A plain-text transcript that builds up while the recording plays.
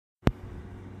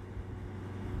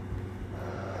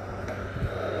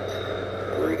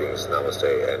Peace,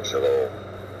 namaste, and shalom,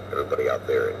 everybody out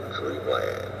there in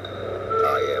dreamland.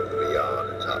 I am the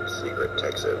Beyond Top Secret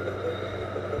Texan.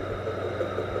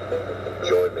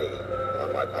 Join me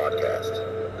on my podcast,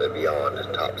 the Beyond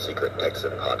Top Secret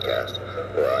Texan podcast,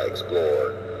 where I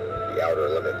explore the outer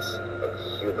limits of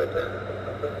human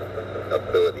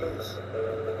abilities,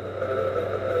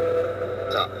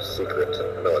 top secret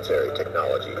military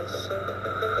technologies,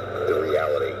 the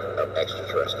reality of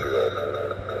extraterrestrial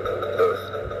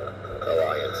Earth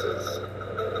alliances,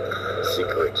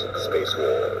 secret space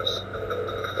wars,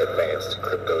 advanced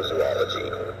cryptozoology,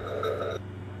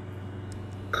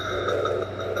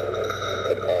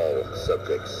 and all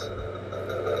subjects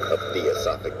of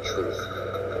theosophic truth,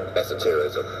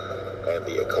 esotericism, and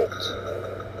the occult.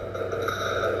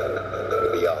 The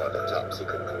Beyond Top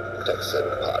Secret Texan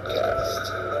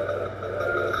podcast.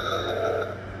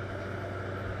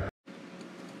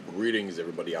 Greetings,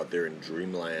 everybody out there in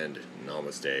dreamland.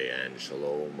 Namaste and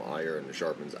shalom. Iron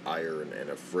sharpens iron, and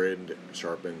a friend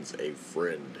sharpens a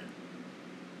friend.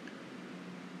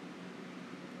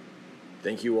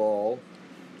 Thank you all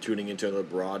tuning into the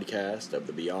broadcast of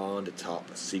the Beyond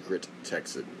Top Secret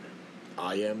Texan.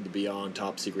 I am the Beyond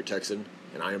Top Secret Texan,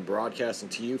 and I am broadcasting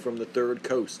to you from the third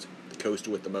coast, the coast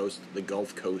with the most, the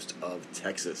Gulf Coast of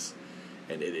Texas.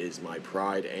 And it is my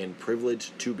pride and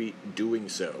privilege to be doing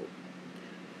so.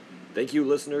 Thank you,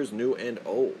 listeners, new and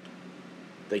old.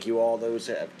 Thank you all those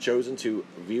who have chosen to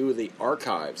view the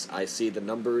archives. I see the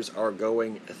numbers are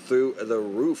going through the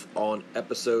roof on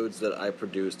episodes that I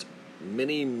produced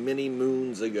many, many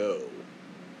moons ago.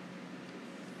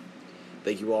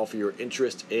 Thank you all for your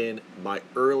interest in my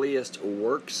earliest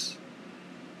works,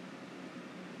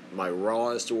 my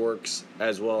rawest works,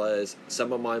 as well as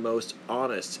some of my most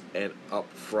honest and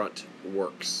upfront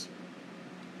works.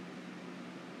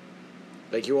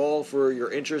 Thank you all for your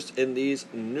interest in these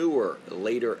newer,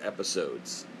 later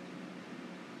episodes.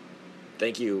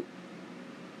 Thank you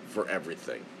for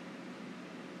everything.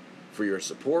 For your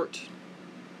support,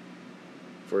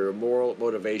 for your moral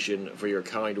motivation, for your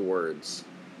kind words,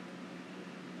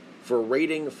 for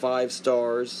rating 5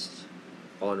 stars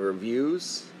on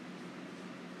reviews,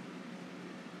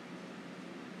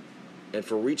 and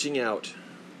for reaching out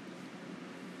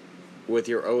with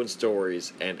your own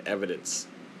stories and evidence.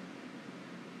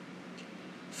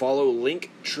 Follow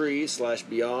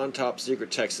Linktree/Beyond Top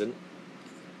Secret Texan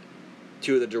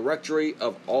to the directory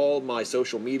of all my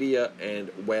social media and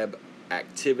web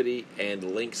activity and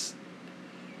links.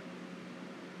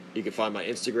 You can find my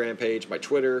Instagram page, my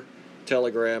Twitter,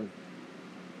 Telegram,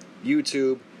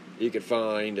 YouTube. You can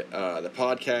find the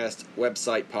podcast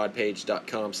website,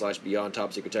 podpage.com /Beyond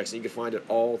Top Secret Texan. You can find it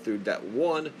all through that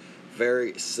one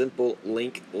very simple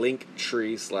link,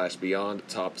 Linktree/Beyond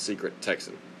Top Secret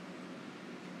Texan.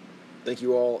 Thank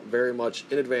you all very much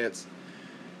in advance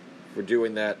for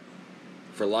doing that,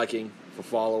 for liking, for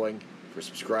following, for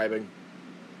subscribing,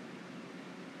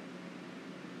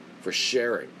 for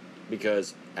sharing.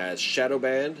 Because as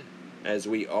shadowbanned as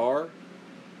we are,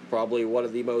 probably one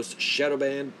of the most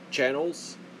shadowbanned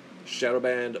channels,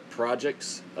 shadowbanned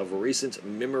projects of recent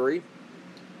memory,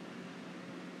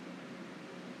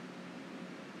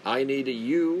 I need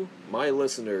you, my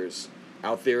listeners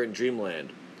out there in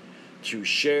dreamland, to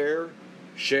share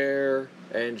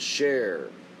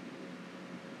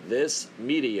this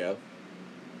media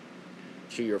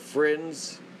to your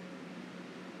friends,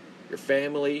 your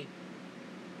family,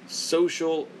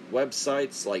 social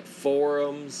websites like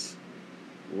forums,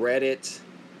 Reddit,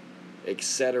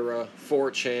 etc.,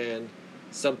 4chan,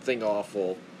 Something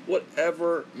Awful,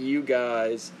 whatever you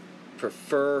guys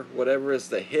prefer, whatever is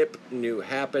the hip new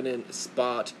happening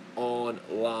spot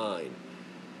online.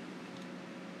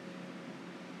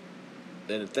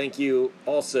 And thank you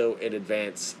also in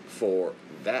advance for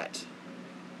that.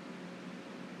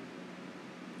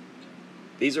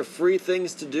 These are free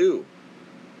things to do.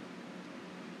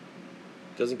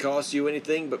 Doesn't cost you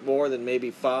anything but more than maybe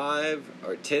 5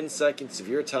 or 10 seconds of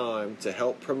your time to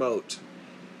help promote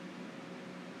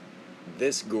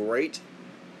this great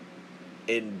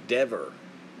endeavor,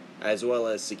 as well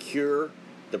as secure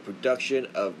the production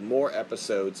of more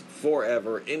episodes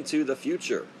forever into the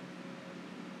future.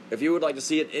 If you would like to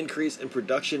see an increase in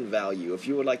production value, if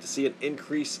you would like to see an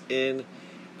increase in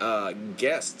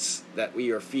guests that we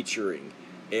are featuring,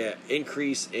 an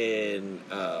increase in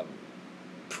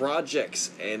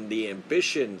projects and the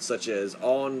ambition, such as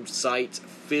on-site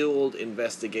field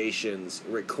investigations,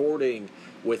 recording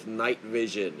with night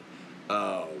vision,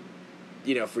 for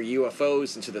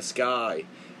UFOs into the sky,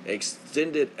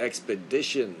 extended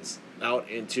expeditions out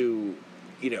into,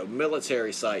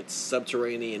 military sites,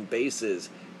 subterranean bases,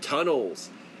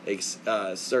 tunnels,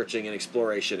 searching and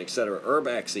exploration, etc.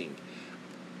 Urbexing.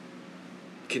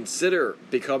 Consider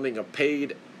becoming a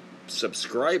paid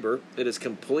subscriber. It is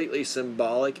completely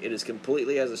symbolic. It is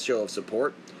completely as a show of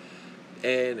support.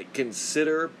 And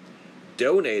consider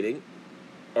donating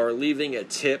or leaving a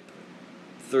tip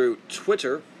through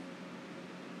Twitter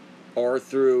or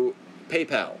through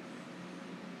PayPal.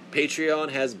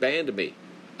 Patreon has banned me.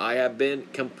 I have been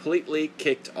completely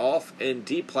kicked off and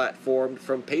deplatformed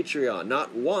from Patreon.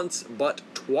 Not once, but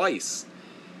twice.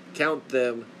 Count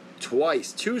them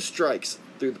twice. 2 strikes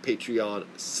through the Patreon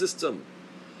system.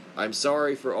 I'm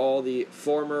sorry for all the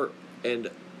former and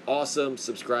awesome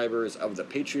subscribers of the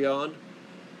Patreon.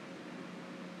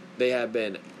 They have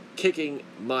been kicking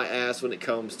my ass when it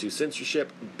comes to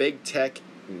censorship. Big Tech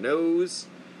knows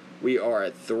we are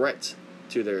a threat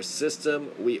to their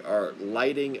system. We are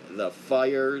lighting the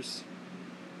fires.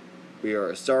 We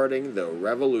are starting the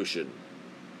revolution.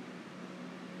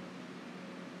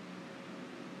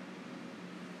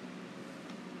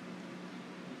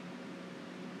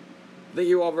 Thank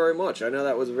you all very much. I know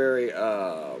that was a very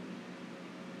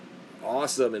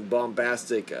awesome and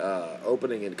bombastic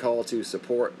opening and call to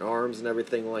support and arms and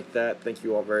everything like that. Thank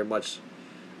you all very much.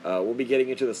 We'll be getting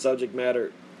into the subject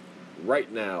matter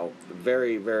right now,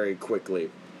 very, very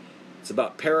quickly. It's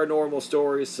about paranormal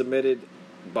stories submitted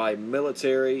by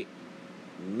military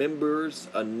members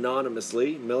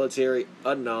anonymously, military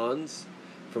anons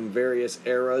from various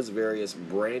eras, various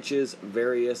branches,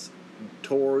 various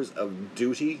tours of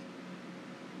duty.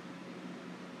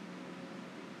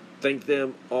 Thank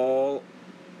them all,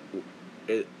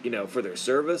 for their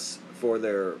service, for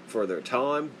their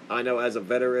time. I know as a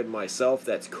veteran myself,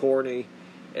 that's corny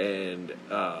and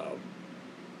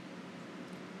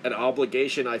an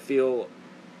obligation I feel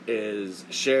is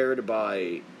shared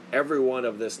by everyone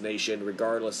of this nation,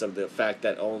 regardless of the fact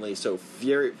that only so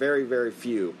very, very, very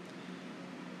few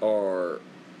are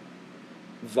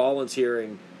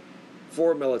volunteering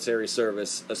for military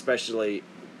service, especially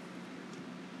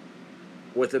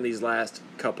within these last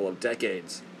couple of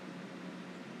decades.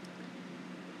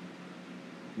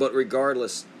 But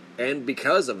regardless, and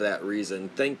because of that reason,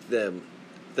 thank them,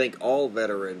 thank all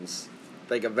veterans,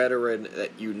 thank a veteran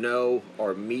that you know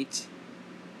or meet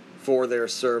for their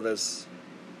service.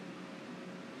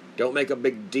 Don't make a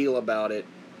big deal about it,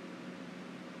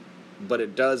 but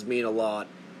it does mean a lot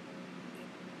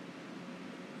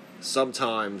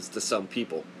sometimes to some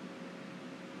people.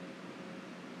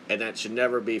 And that should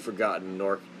never be forgotten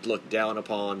or looked down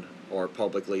upon or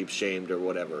publicly shamed or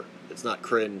whatever. It's not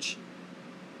cringe.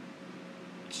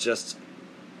 It's just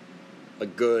a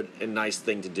good and nice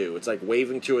thing to do. It's like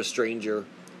waving to a stranger.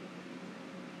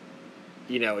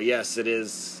 Yes, it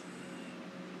is.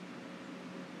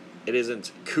 It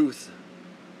isn't couth.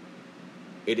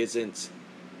 It isn't,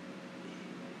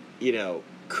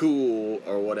 cool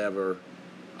or whatever.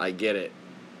 I get it.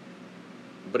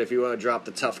 But if you want to drop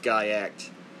the tough guy act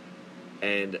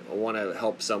and want to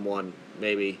help someone,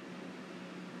 maybe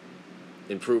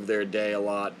improve their day a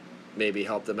lot, maybe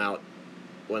help them out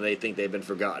when they think they've been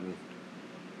forgotten.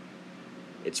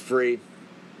 It's free.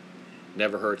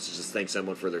 Never hurts to just thank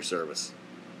someone for their service.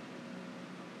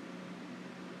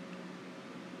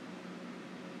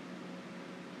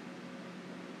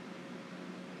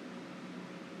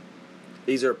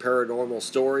 These are paranormal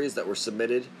stories that were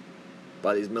submitted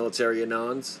by these military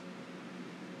anons.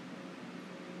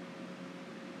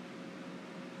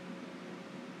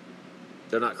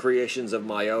 They're not creations of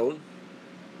my own,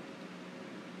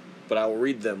 but I will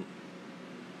read them.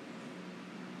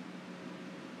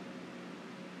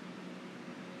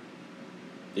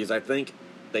 Because I think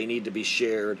they need to be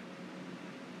shared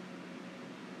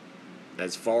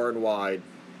as far and wide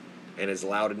and as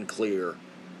loud and clear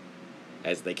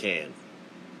as they can.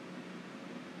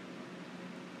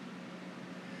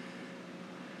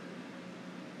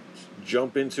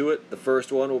 Jump into it. The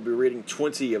first one, we'll be reading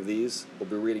 20 of these. We'll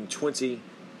be reading 20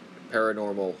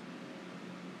 paranormal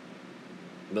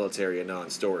military anon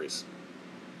stories.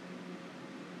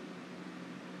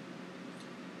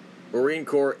 Marine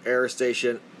Corps Air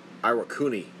Station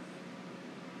Iwakuni.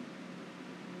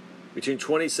 Between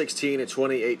 2016 and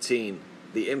 2018,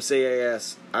 the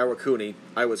MCAS Iwakuni,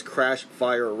 I was crash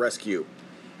fire rescue,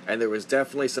 and there was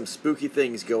definitely some spooky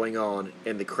things going on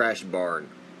in the crash barn.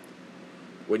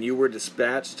 When you were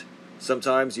dispatched,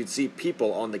 sometimes you'd see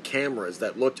people on the cameras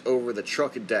that looked over the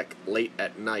truck deck late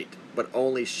at night, but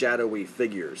only shadowy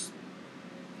figures.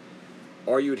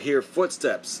 Or you'd hear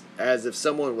footsteps as if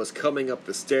someone was coming up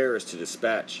the stairs to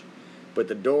dispatch, but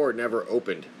the door never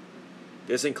opened.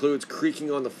 This includes creaking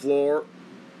on the floor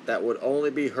that would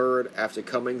only be heard after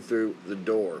coming through the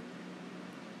door.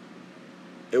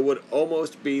 It would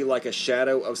almost be like a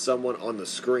shadow of someone on the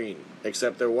screen,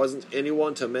 except there wasn't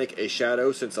anyone to make a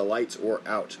shadow since the lights were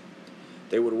out.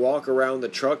 They would walk around the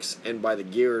trucks and by the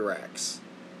gear racks.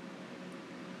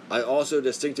 I also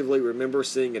distinctively remember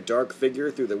seeing a dark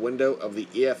figure through the window of the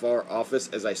EFR office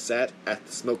as I sat at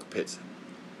the smoke pit.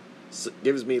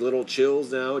 Gives me little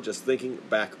chills now just thinking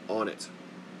back on it.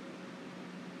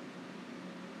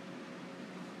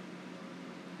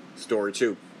 Story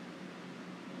 2.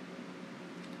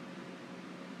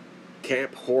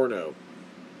 Camp Horno.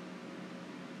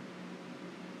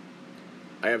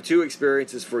 I have 2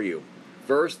 experiences for you.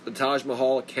 First, the Taj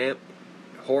Mahal Camp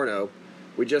Horno.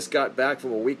 We just got back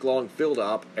from a week-long field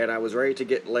op, and I was ready to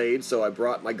get laid, so I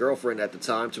brought my girlfriend at the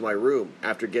time to my room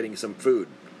after getting some food.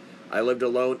 I lived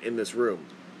alone in this room.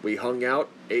 We hung out,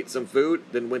 ate some food,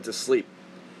 then went to sleep.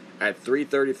 At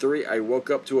 3:33, I woke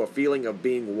up to a feeling of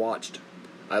being watched.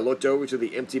 I looked over to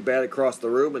the empty bed across the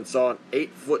room and saw an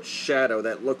 8-foot shadow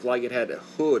that looked like it had a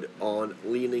hood on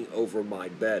leaning over my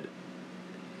bed.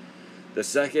 The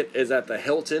second is at the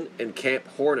Hilton in Camp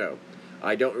Horno.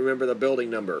 I don't remember the building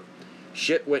number.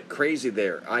 Shit went crazy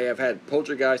there. I have had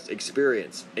poltergeist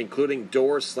experience, including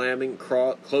doors slamming,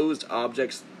 closed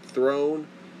objects thrown,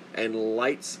 and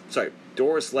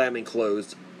doors slamming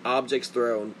closed, objects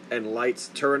thrown, and lights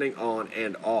turning on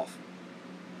and off.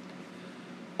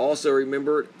 Also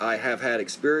remembered, I have had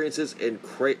experiences in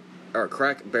crack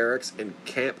barracks in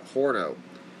Camp Horno.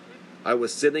 I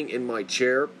was sitting in my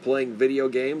chair playing video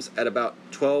games at about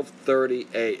 12:30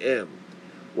 a.m.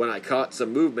 when I caught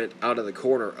some movement out of the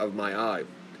corner of my eye.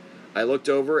 I looked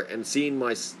over and seen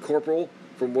my corporal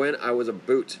from when I was a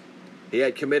boot. He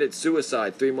had committed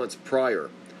suicide 3 months prior.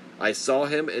 I saw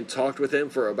him and talked with him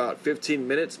for about 15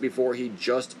 minutes before he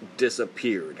just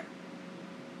disappeared.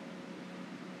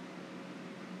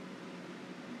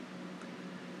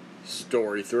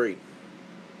 Story 3.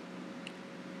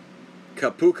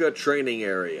 Kapooka Training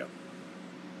Area.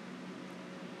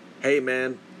 Hey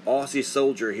man, Aussie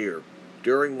Soldier here.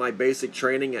 During my basic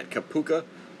training at Kapooka,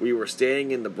 we were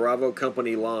staying in the Bravo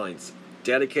Company lines,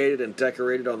 dedicated and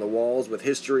decorated on the walls with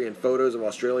history and photos of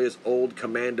Australia's old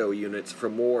commando units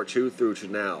from World War II through to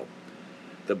now.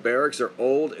 The barracks are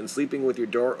old and sleeping with your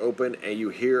door open and you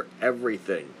hear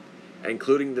everything,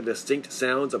 including the distinct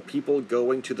sounds of people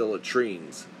going to the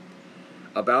latrines.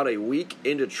 About a week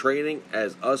into training,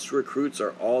 as us recruits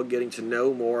are all getting to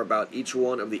know more about each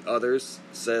one of the others,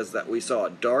 says that we saw a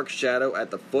dark shadow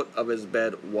at the foot of his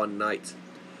bed one night.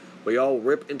 We all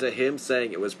rip into him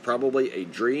saying it was probably a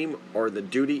dream or the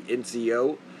duty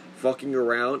NCO fucking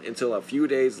around until a few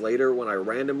days later when I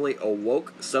randomly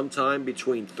awoke sometime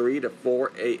between 3 to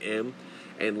 4 a.m.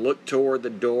 and looked toward the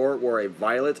door where a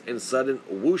violent and sudden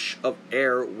whoosh of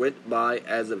air went by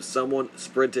as if someone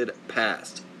sprinted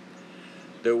past.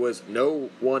 There was no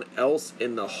one else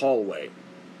in the hallway.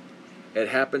 It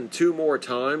happened 2 more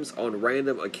times on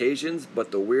random occasions, but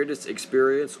the weirdest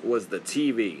experience was the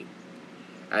TV.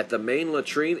 At the main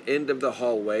latrine end of the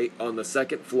hallway, on the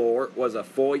 2nd floor, was a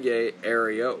foyer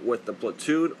area with the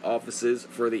platoon offices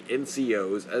for the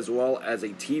NCOs, as well as a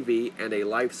TV and a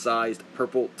life-sized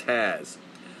purple Taz,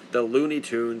 the Looney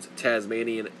Tunes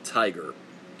Tasmanian Tiger.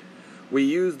 We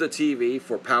used the TV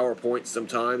for PowerPoint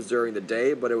sometimes during the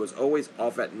day, but it was always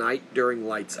off at night during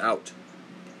lights out.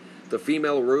 The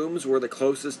female rooms were the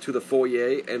closest to the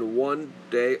foyer, and one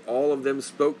day all of them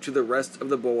spoke to the rest of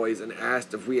the boys and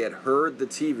asked if we had heard the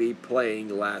TV playing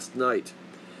last night.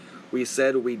 We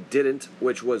said we didn't,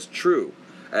 which was true,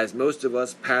 as most of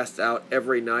us passed out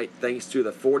every night thanks to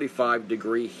the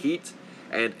 45-degree heat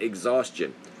and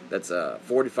exhaustion. That's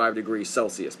 45 degrees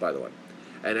Celsius, by the way,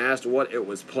 and asked what it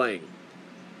was playing.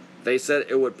 They said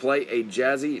it would play a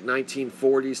jazzy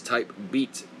 1940s type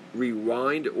beat,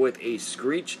 rewind with a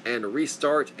screech, and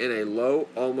restart in a low,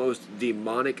 almost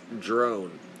demonic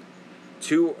drone.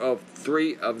 2 of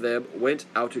 3 of them went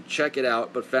out to check it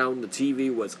out, but found the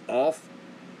TV was off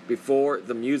before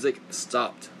the music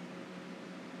stopped.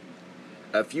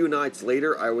 A few nights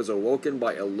later, I was awoken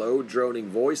by a low droning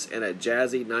voice and a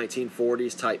jazzy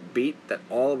 1940s type beat that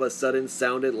all of a sudden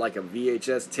sounded like a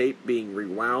VHS tape being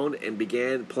rewound and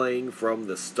began playing from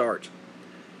the start.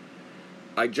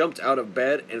 I jumped out of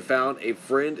bed and found a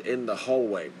friend in the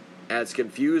hallway, as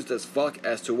confused as fuck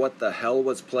as to what the hell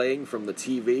was playing from the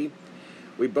TV.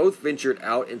 We both ventured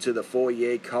out into the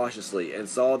foyer cautiously and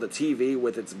saw the TV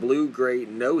with its blue-gray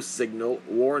no signal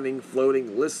warning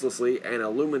floating listlessly and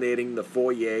illuminating the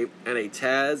foyer, and a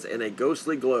Taz in a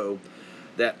ghostly glow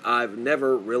that I've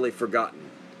never really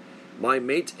forgotten. My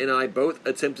mate and I both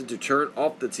attempted to turn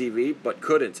off the TV, but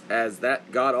couldn't, as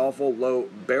that god-awful low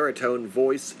baritone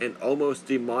voice and almost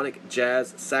demonic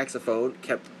jazz saxophone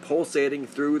kept pulsating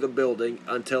through the building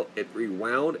until it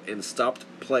rewound and stopped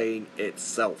playing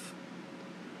itself.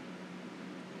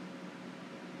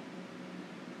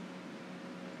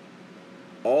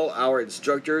 All our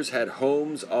instructors had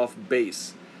homes off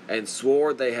base, and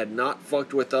swore they had not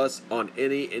fucked with us on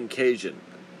any occasion.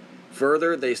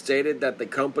 Further, they stated that the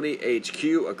company HQ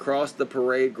across the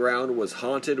parade ground was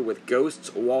haunted with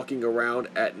ghosts walking around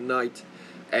at night,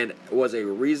 and was a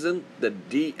reason the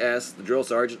DS, the drill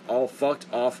sergeant, all fucked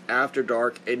off after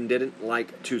dark and didn't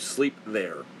like to sleep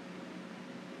there.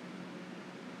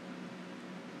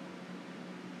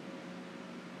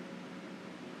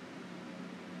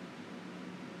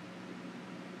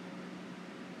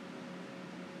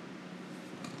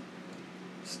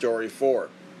 Story 4.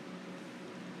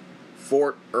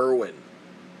 Fort Irwin.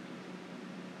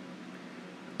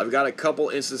 I've got a couple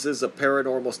instances of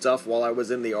paranormal stuff while I was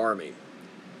in the Army.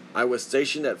 I was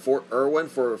stationed at Fort Irwin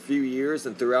for a few years,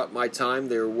 and throughout my time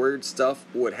there weird stuff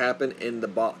would happen in the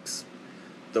box.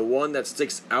 The one that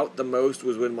sticks out the most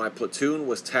was when my platoon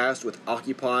was tasked with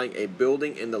occupying a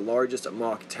building in the largest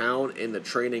mock town in the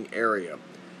training area.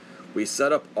 We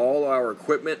set up all our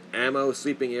equipment, ammo,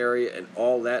 sleeping area, and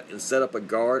all that, and set up a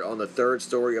guard on the third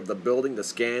story of the building to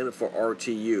scan for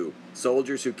RTU,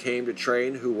 soldiers who came to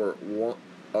train who were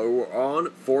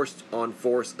on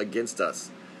force against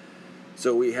us.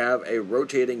 So we have a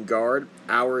rotating guard,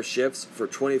 hour shifts for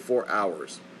 24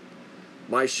 hours.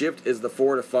 My shift is the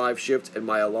 4 to 5 shift, and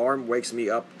my alarm wakes me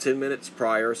up 10 minutes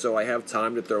prior, so I have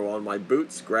time to throw on my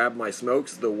boots, grab my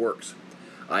smokes, the works.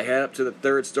 I head up to the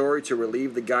third story to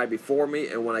relieve the guy before me,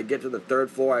 and when I get to the third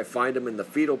floor, I find him in the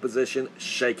fetal position,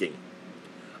 shaking.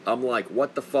 I'm like,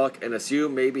 what the fuck, and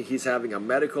assume maybe he's having a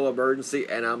medical emergency,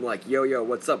 and I'm like, yo,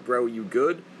 what's up, bro, you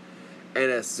good? And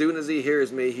as soon as he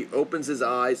hears me, he opens his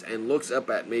eyes and looks up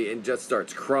at me and just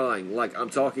starts crying, like I'm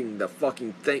talking the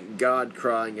fucking thank God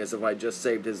crying as if I just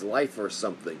saved his life or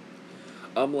something.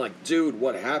 I'm like, dude,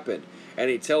 what happened? And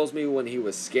he tells me when he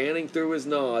was scanning through his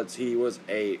nods, he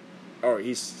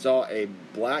saw a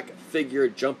black figure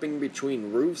jumping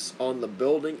between roofs on the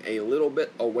building a little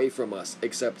bit away from us,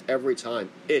 except every time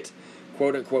it,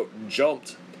 quote-unquote,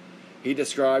 jumped, he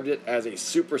described it as a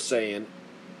Super Saiyan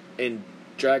in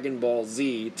Dragon Ball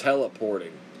Z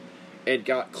teleporting. It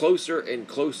got closer and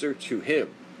closer to him.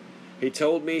 He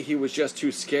told me he was just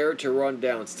too scared to run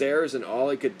downstairs, and all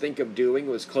he could think of doing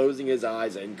was closing his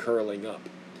eyes and curling up.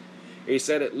 He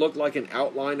said it looked like an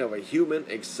outline of a human,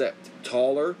 except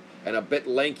taller and a bit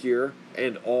lankier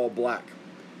and all black.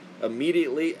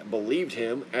 Immediately believed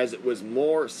him, as it was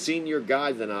more senior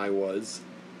guy than I was.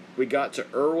 We got to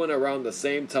Irwin around the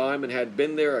same time and had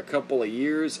been there a couple of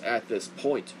years at this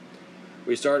point.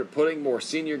 We started putting more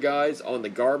senior guys on the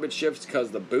garbage shifts because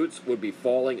the boots would be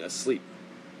falling asleep.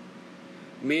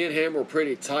 Me and him were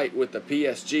pretty tight with the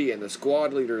PSG, and the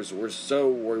squad leaders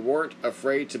we weren't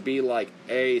afraid to be like,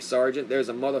 hey, Sergeant, there's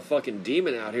a motherfucking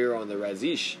demon out here on the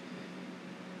Razish.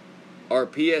 Our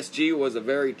PSG was a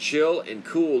very chill and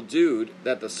cool dude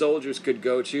that the soldiers could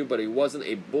go to, but he wasn't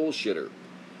a bullshitter.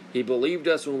 He believed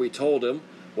us when we told him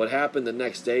what happened the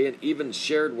next day, and even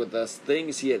shared with us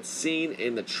things he had seen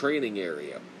in the training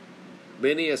area.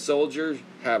 Many a soldier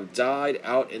have died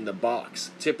out in the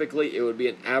box. Typically, it would be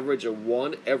an average of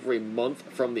one every month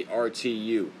from the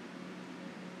RTU.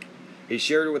 He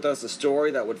shared with us a story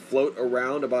that would float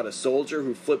around about a soldier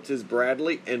who flipped his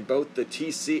Bradley, and both the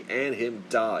TC and him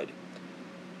died.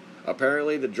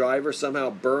 Apparently, the driver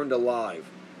somehow burned alive.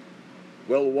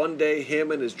 Well, one day,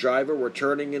 him and his driver were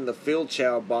turning in the field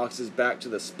chow boxes back to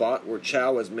the spot where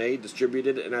chow is made,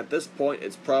 distributed, and at this point,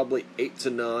 it's probably 8 to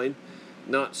 9.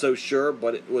 Not so sure,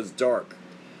 but it was dark.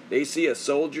 They see a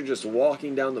soldier just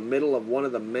walking down the middle of one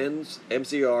of the men's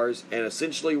MCRs and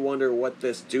essentially wonder what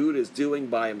this dude is doing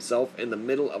by himself in the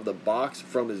middle of the box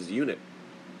from his unit.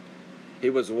 He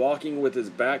was walking with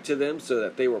his back to them so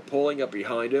that they were pulling up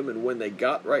behind him, and when they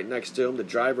got right next to him, the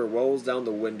driver rolls down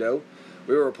the window.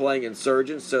 We were playing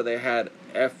Insurgents, so they had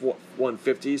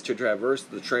F-150s to traverse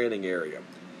the training area.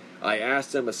 I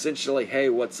asked him essentially, hey,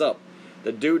 what's up?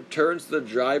 The dude turns to the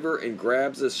driver and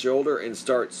grabs his shoulder and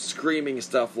starts screaming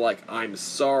stuff like, I'm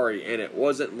sorry, and it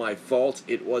wasn't my fault,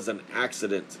 it was an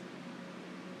accident.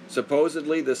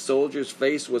 Supposedly, the soldier's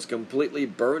face was completely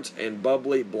burnt and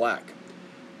bubbly black.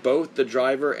 Both the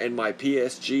driver and my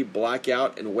PSG black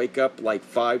out and wake up like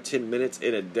 5-10 minutes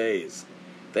in a daze.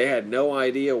 They had no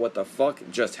idea what the fuck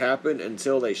just happened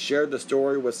until they shared the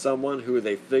story with someone who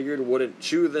they figured wouldn't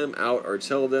chew them out or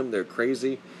tell them they're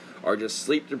crazy, are just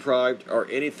sleep deprived, or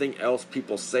anything else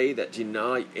people say that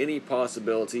deny any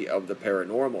possibility of the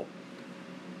paranormal.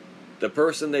 The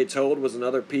person they told was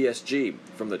another PSG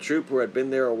from the troop who had been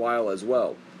there a while as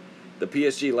well. The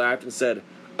PSG laughed and said,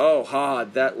 "Oh,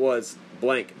 that was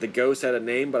blank. The ghost had a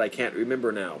name, but I can't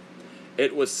remember now."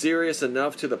 It was serious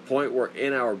enough to the point where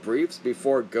in our briefs,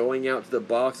 before going out to the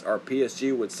box, our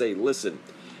PSG would say, "Listen,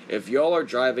 if y'all are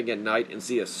driving at night and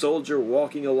see a soldier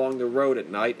walking along the road at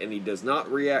night and he does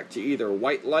not react to either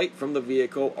white light from the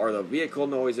vehicle or the vehicle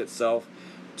noise itself,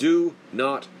 do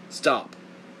not stop."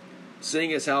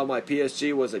 Seeing as how my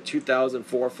PSG was a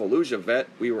 2004 Fallujah vet,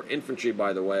 we were infantry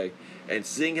by the way, and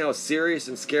seeing how serious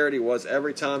and scared he was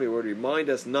every time he would remind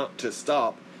us not to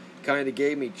stop, kind of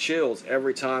gave me chills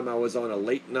every time I was on a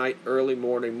late night, early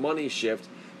morning money shift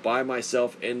by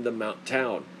myself in the Mount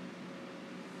town.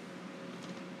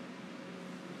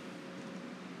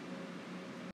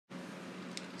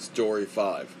 Story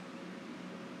 5.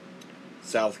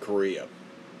 South Korea.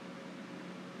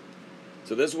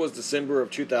 So this was December of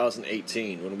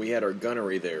 2018 when we had our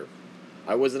gunnery there.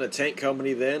 I was in a tank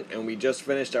company then, and we just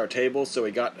finished our table, so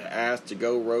we got asked to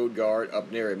go road guard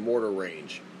up near a mortar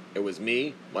range. It was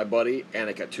me, my buddy, and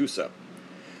a Katyusha.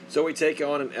 So we take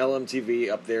on an LMTV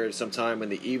up there sometime in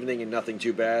the evening and nothing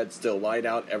too bad, still light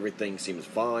out, everything seems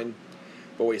fine.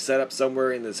 But we set up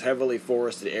somewhere in this heavily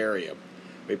forested area.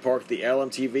 We park the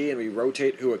LMTV and we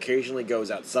rotate who occasionally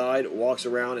goes outside, walks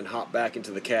around, and hop back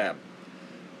into the cab.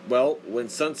 Well, when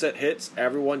sunset hits,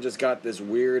 everyone just got this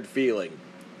weird feeling.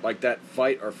 Like that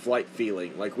fight or flight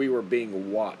feeling, like we were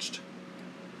being watched.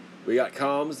 We got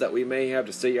comms that we may have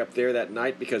to stay up there that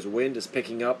night because wind is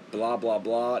picking up, blah blah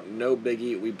blah, no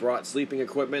biggie. We brought sleeping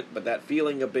equipment, but that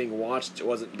feeling of being watched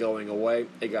wasn't going away,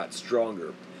 it got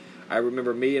stronger. I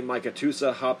remember me and my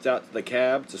Katyusha hopped out to the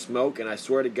cab to smoke, and I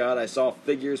swear to God I saw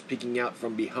figures peeking out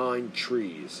from behind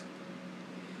trees.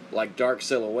 Like dark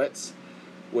silhouettes,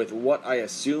 with what I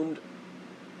assumed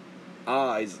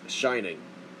eyes shining.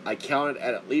 I counted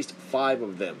at least 5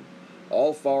 of them,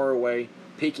 all far away,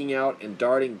 peeking out and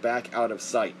darting back out of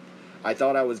sight. I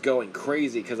thought I was going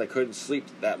crazy because I couldn't sleep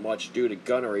that much due to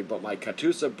gunnery, but my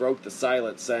Katyusha broke the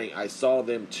silence saying I saw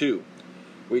them too.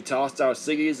 We tossed our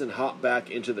ciggies and hopped back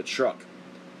into the truck.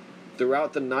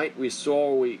 Throughout the night we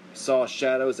saw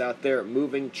shadows out there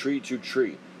moving tree to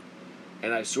tree.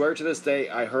 And I swear to this day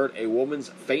I heard a woman's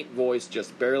faint voice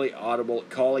just barely audible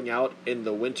calling out in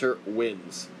the winter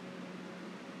winds.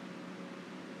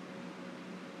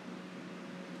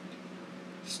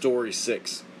 Story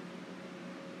 6.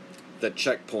 The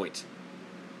Checkpoint.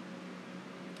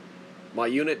 My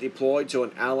unit deployed to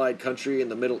an allied country in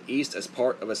the Middle East as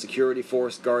part of a security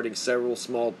force guarding several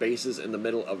small bases in the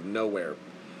middle of nowhere.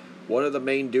 One of the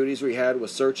main duties we had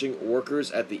was searching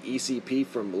workers at the ECP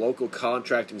from local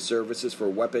contracting services for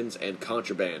weapons and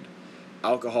contraband,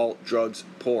 alcohol, drugs,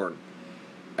 porn,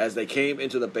 as they came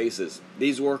into the bases.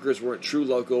 These workers weren't true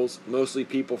locals, mostly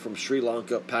people from Sri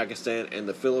Lanka, Pakistan, and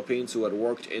the Philippines who had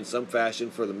worked in some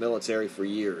fashion for the military for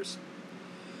years.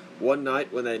 One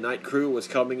night, when the night crew was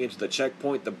coming into the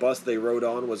checkpoint, the bus they rode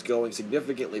on was going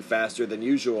significantly faster than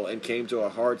usual and came to a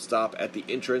hard stop at the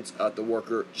entrance at the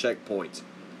worker checkpoint.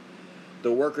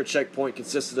 The worker checkpoint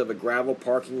consisted of a gravel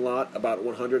parking lot about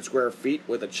 100 square feet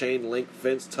with a chain link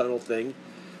fence tunnel thing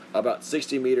about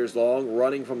 60 meters long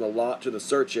running from the lot to the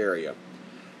search area.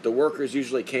 The workers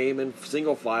usually came in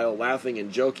single file laughing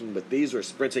and joking, but these were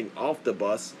sprinting off the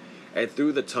bus and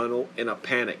through the tunnel in a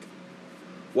panic.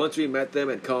 Once we met them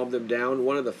and calmed them down,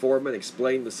 one of the foremen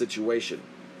explained the situation.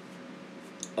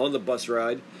 On the bus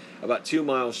ride, about 2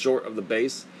 miles short of the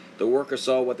base, the worker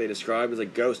saw what they described as a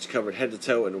ghost covered head to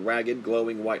toe in ragged,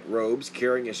 glowing white robes,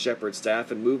 carrying a shepherd's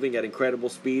staff and moving at incredible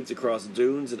speeds across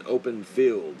dunes and open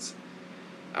fields.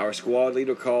 Our squad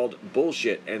leader called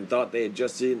bullshit and thought they had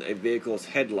just seen a vehicle's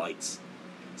headlights.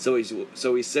 So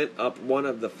he sent up one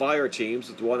of the fire teams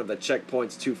with one of the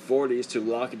checkpoint's 240s to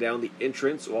lock down the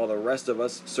entrance while the rest of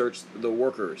us searched the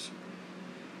workers.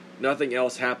 Nothing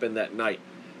else happened that night,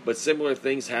 but similar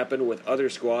things happened with other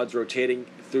squads rotating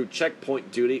through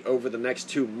checkpoint duty over the next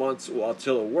 2 months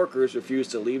until the workers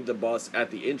refused to leave the bus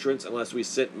at the entrance unless we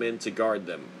sent men to guard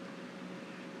them.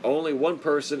 Only one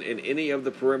person in any of the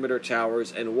perimeter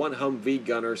towers and one Humvee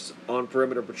gunner on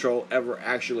perimeter patrol ever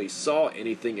actually saw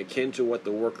anything akin to what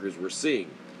the workers were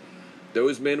seeing.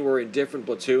 Those men were in different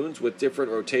platoons with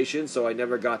different rotations, so I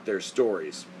never got their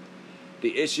stories.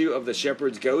 The issue of the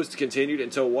shepherd's ghost continued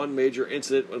until one major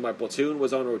incident when my platoon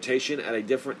was on rotation at a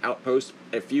different outpost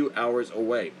a few hours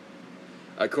away.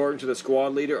 According to the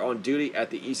squad leader on duty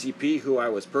at the ECP, who I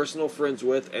was personal friends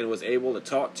with and was able to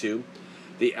talk to,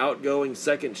 The outgoing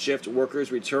second shift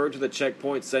workers returned to the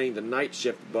checkpoint saying the night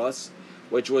shift bus,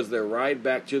 which was their ride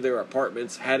back to their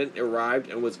apartments, hadn't arrived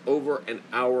and was over an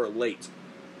hour late.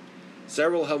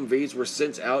 Several Humvees were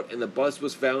sent out and the bus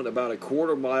was found about a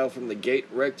quarter mile from the gate,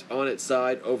 wrecked on its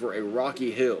side over a rocky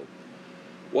hill.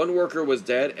 One worker was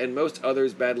dead and most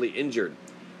others badly injured.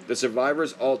 The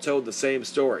survivors all told the same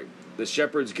story. The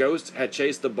shepherd's ghost had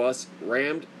chased the bus,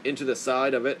 rammed into the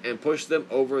side of it, and pushed them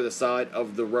over the side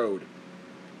of the road.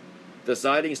 The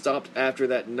sighting stopped after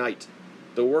that night.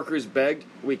 The workers begged.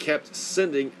 We kept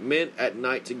sending men at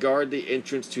night to guard the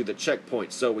entrance to the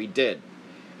checkpoint, so we did.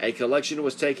 A collection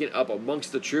was taken up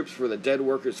amongst the troops for the dead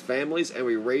workers' families, and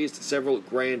we raised several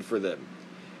grand for them.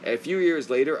 A few years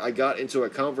later, I got into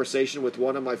a conversation with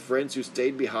one of my friends who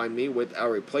stayed behind me with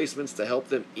our replacements to help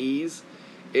them ease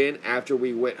in after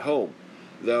we went home.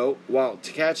 Though, while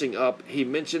catching up, he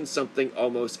mentioned something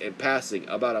almost in passing.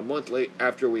 About a month late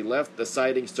after we left, the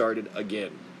sighting started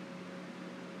again.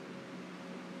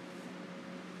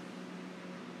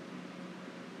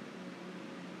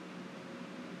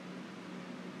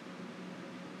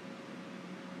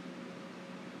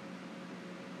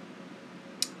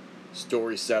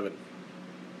 Story 7.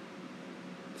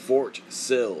 Fort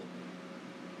Sill.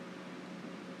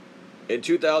 In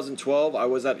 2012, I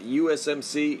was at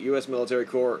USMC, U.S. Marine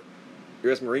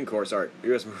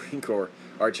Corps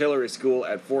Artillery School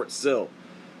at Fort Sill.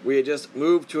 We had just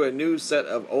moved to a new set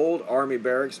of old Army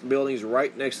barracks buildings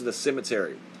right next to the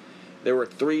cemetery. There were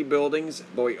 3 buildings,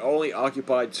 but we only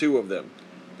occupied 2 of them.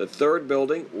 The third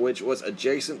building, which was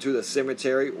adjacent to the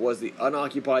cemetery, was the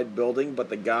unoccupied building, but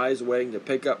the guys waiting to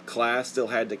pick up class still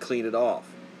had to clean it off.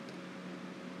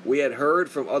 We had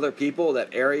heard from other people that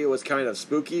area was kind of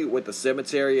spooky with the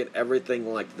cemetery and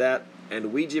everything like that,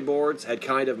 and Ouija boards had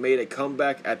kind of made a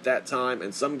comeback at that time,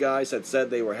 and some guys had said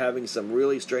they were having some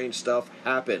really strange stuff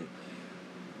happen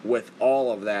with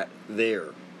all of that there.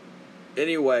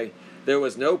 Anyway, there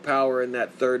was no power in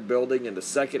that third building, and the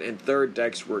second and third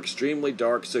decks were extremely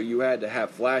dark, so you had to have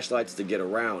flashlights to get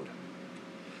around.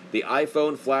 The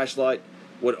iPhone flashlight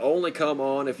would only come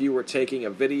on if you were taking a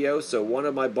video, so one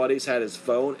of my buddies had his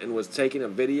phone and was taking a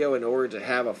video in order to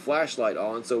have a flashlight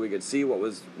on so we could see what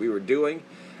we were doing,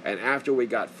 and after we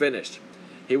got finished.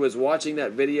 He was watching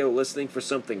that video listening for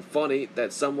something funny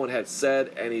that someone had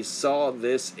said, and he saw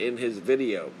this in his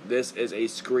video. This is a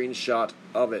screenshot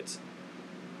of it.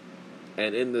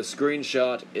 And in the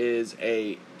screenshot is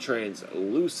a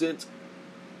translucent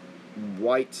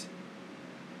white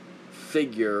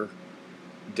figure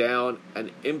down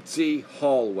an empty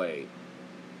hallway.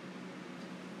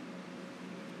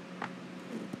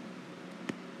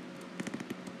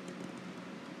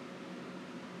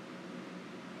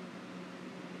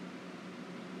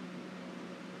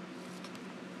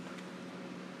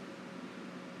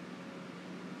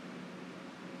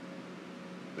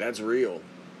 That's real.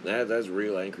 That's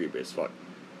real and creepy as fuck.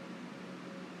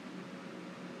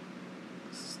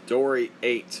 Story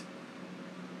 8.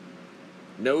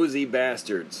 Nosy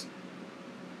Bastards.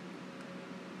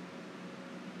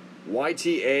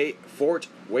 YTA Fort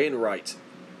Wainwright,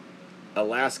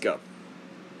 Alaska.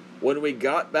 When we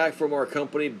got back from our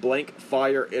company blank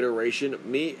fire iteration,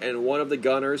 me and one of the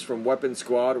gunners from Weapon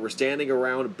Squad were standing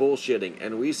around bullshitting,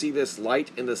 and we see this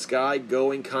light in the sky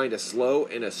going kinda slow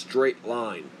in a straight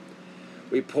line.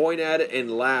 We point at it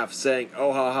and laugh, saying,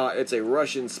 "Oh haha, it's a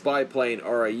Russian spy plane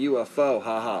or a UFO,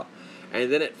 haha."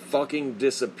 And then it fucking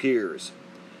disappears.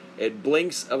 It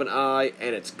blinks of an eye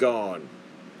and it's gone.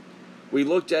 We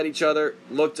looked at each other,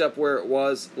 looked up where it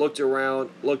was, looked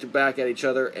around, looked back at each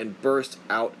other, and burst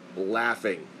out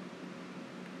laughing.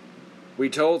 We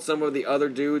told some of the other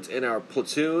dudes in our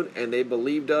platoon, and they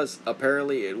believed us.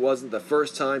 Apparently it wasn't the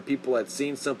first time people had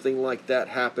seen something like that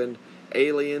happen.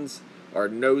 Aliens are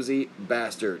nosy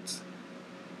bastards.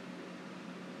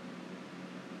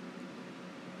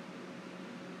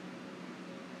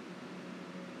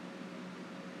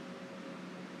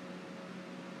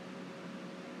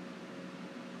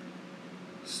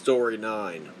 Story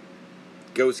 9.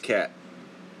 Ghost Cat.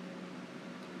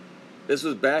 This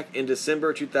was back in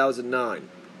December 2009,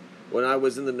 when I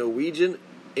was in the Norwegian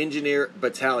Engineer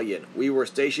Battalion. We were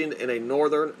stationed in a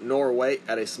northern Norway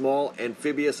at a small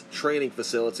amphibious training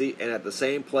facility, and at the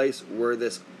same place were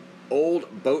this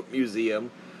old boat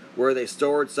museum where they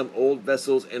stored some old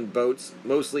vessels and boats,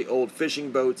 mostly old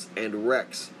fishing boats and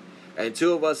wrecks. And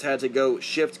 2 of us had to go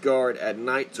shift guard at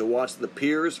night to watch the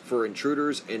piers for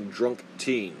intruders and drunk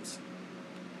teens.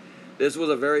 This was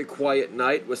a very quiet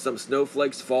night with some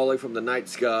snowflakes falling from the night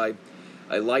sky,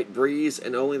 a light breeze,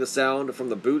 and only the sound from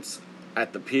the boats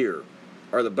at the pier.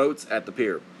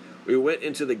 We went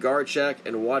into the guard shack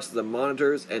and watched the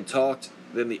monitors and talked.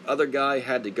 Then the other guy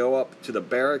had to go up to the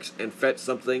barracks and fetch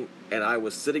something, and I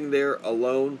was sitting there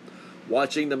alone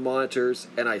watching the monitors,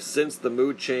 and I sensed the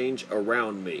mood change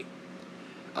around me.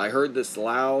 I heard this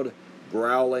loud,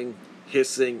 growling,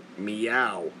 hissing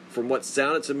meow from what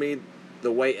sounded to me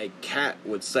the way a cat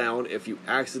would sound if you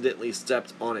accidentally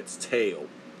stepped on its tail.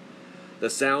 The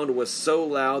sound was so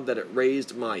loud that it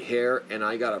raised my hair, and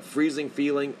I got a freezing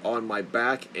feeling on my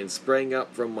back and sprang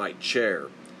up from my chair.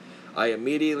 I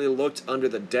immediately looked under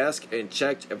the desk and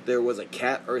checked if there was a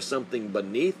cat or something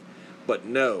beneath, but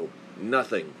no,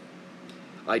 nothing.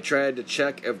 I tried to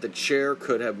check if the chair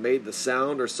could have made the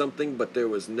sound or something, but there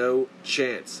was no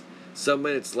chance. Some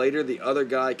minutes later, the other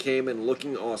guy came in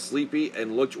looking all sleepy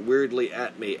and looked weirdly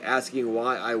at me, asking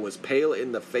why I was pale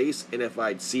in the face and if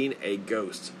I'd seen a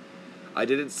ghost. I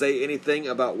didn't say anything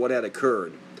about what had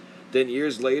occurred. Then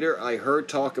years later, I heard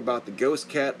talk about the ghost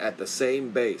cat at the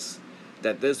same base,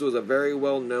 that this was a very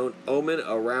well-known omen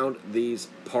around these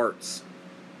parts.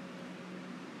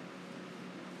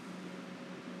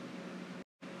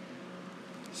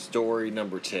 Story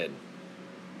number 10,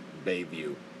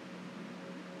 Bayview.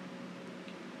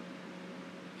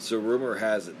 So rumor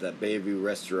has it that Bayview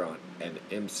Restaurant and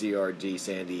MCRD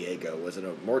San Diego was in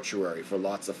a mortuary for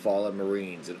lots of fallen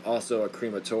Marines and also a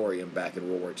crematorium back in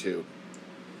World War II.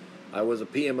 I was a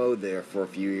PMO there for a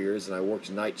few years, and I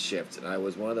worked night shift, and I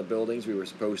was one of the buildings we were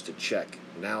supposed to check.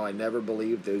 Now, I never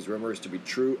believed those rumors to be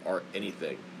true or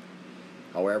anything.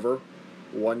 However,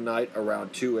 one night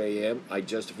around 2 a.m., I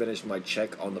just finished my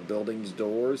check on the building's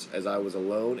doors as I was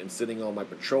alone and sitting on my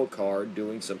patrol car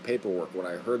doing some paperwork when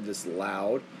I heard this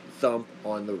loud thump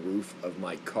on the roof of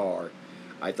my car.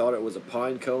 I thought it was a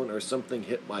pine cone or something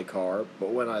hit my car,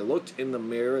 but when I looked in the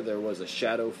mirror, there was a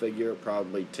shadow figure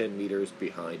probably 10 meters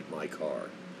behind my car.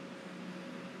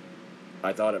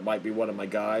 I thought it might be one of my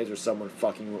guys or someone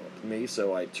fucking with me,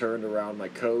 so I turned around my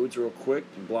codes real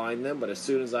quick to blind them, but as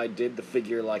soon as I did, the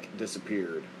figure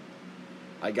disappeared.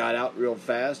 I got out real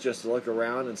fast just to look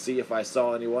around and see if I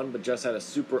saw anyone, but just had a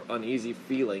super uneasy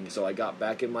feeling, so I got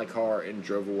back in my car and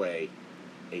drove away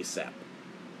ASAP.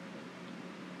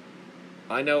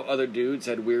 I know other dudes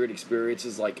had weird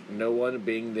experiences like no one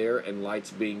being there and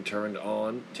lights being turned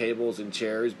on, tables and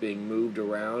chairs being moved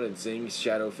around, and seeing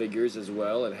shadow figures as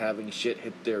well, and having shit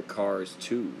hit their cars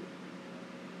too.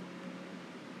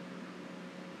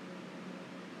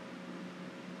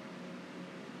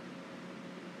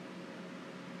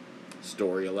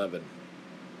 Story 11.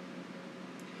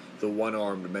 The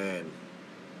One-Armed Man.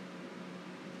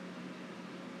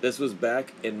 This was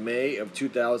back in May of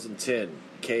 2010,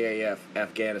 KAF,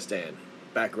 Afghanistan.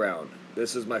 Background.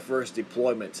 This was my first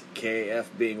deployment, KAF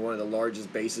being one of the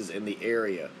largest bases in the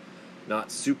area.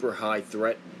 Not super high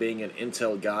threat, being an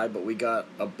intel guy, but we got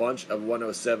a bunch of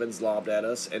 107s lobbed at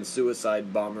us and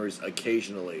suicide bombers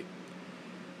occasionally.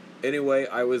 Anyway,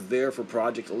 I was there for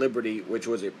Project Liberty, which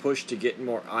was a push to get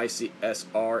more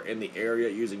ICSR in the area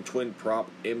using twin-prop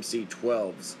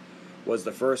MC-12s. Was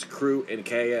the first crew in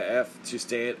KAF to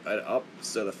stand up,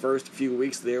 so the first few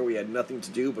weeks there we had nothing to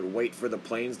do but wait for the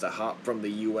planes to hop from the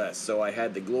U.S., so I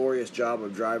had the glorious job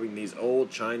of driving these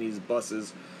old Chinese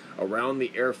buses around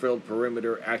the airfield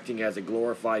perimeter, acting as a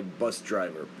glorified bus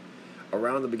driver.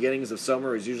 Around the beginnings of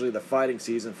summer is usually the fighting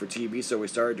season for TB, so we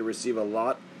started to receive a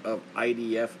lot of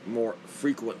IDF more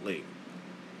frequently.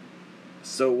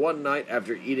 So one night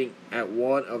after eating at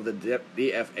one of the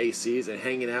DFACs and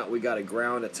hanging out, we got a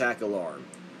ground attack alarm.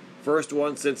 First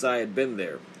one since I had been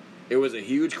there. It was a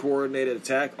huge coordinated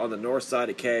attack on the north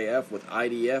side of KAF with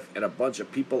IDF and a bunch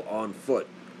of people on foot.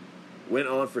 Went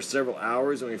on for several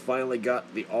hours and we finally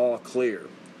got the all clear.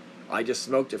 I just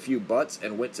smoked a few butts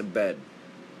and went to bed.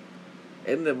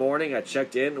 In the morning, I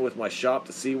checked in with my shop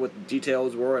to see what the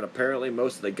details were, and apparently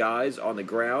most of the guys on the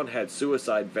ground had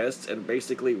suicide vests and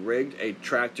basically rigged a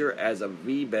tractor as a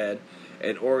V-bed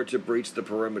in order to breach the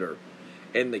perimeter.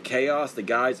 In the chaos, the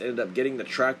guys ended up getting the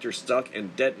tractor stuck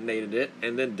and detonated it,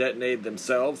 and then detonated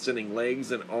themselves, sending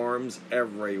legs and arms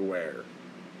everywhere.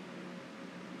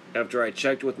 After I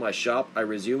checked with my shop, I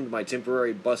resumed my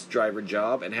temporary bus driver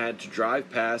job and had to drive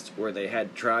past where they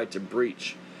had tried to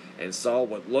breach, and saw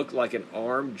what looked like an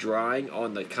arm drying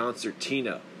on the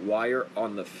concertina, wire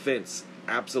on the fence.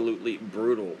 Absolutely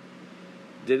brutal.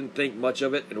 Didn't think much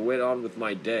of it and went on with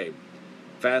my day.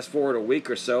 Fast forward a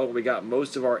week or so, we got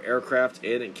most of our aircraft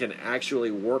in and can actually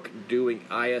work doing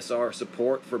ISR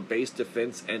support for base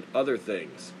defense and other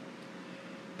things.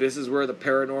 This is where the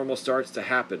paranormal starts to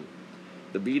happen.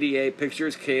 The BDA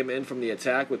pictures came in from the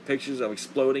attack with pictures of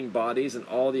exploding bodies and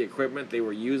all the equipment they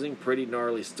were using, pretty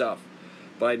gnarly stuff.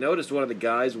 but I noticed one of the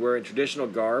guys wearing traditional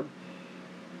garb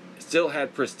still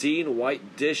had pristine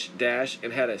white dish dash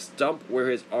and had a stump where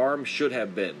his arm should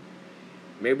have been.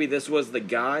 Maybe this was the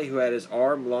guy who had his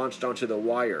arm launched onto the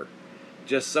wire.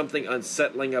 Just something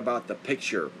unsettling about the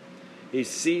picture. He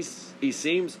seems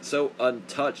so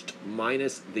untouched,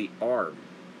 minus the arm.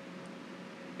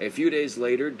 A few days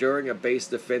later, during a base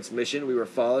defense mission, we were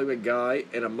following a guy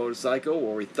in a motorcycle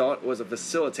where we thought was a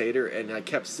facilitator, and I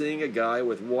kept seeing a guy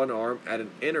with one arm at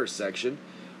an intersection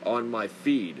on my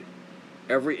feed.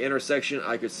 Every intersection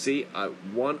I could see a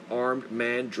one-armed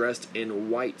man dressed in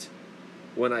white.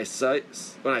 When I said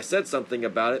something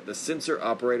about it, the sensor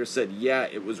operator said, yeah,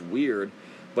 it was weird,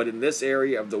 but in this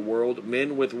area of the world,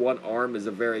 men with one arm is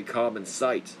a very common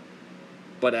sight.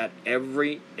 But at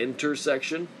every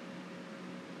intersection,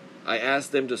 I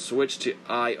asked them to switch to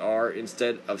IR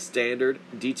instead of standard,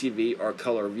 DTV, or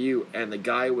color view, and the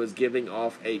guy was giving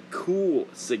off a cool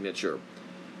signature.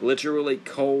 Literally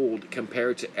cold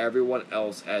compared to everyone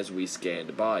else as we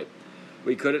scanned by.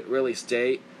 We couldn't really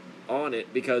stay on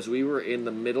it because we were in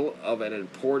the middle of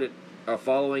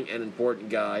following an important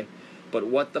guy, but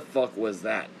what the fuck was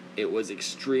that? It was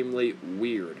extremely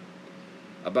weird.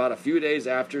 About a few days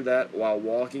after that, while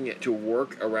walking to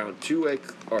work around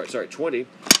 20,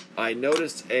 I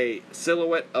noticed a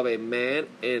silhouette of a man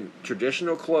in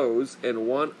traditional clothes in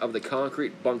one of the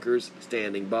concrete bunkers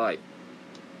standing by.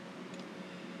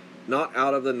 Not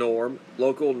out of the norm,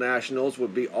 local nationals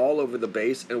would be all over the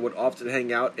base and would often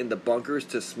hang out in the bunkers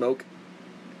to smoke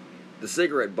the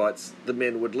cigarette butts the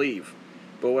men would leave.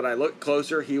 But when I looked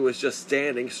closer, he was just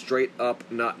standing straight up,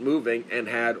 not moving, and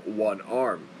had one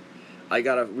arm. I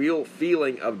got a real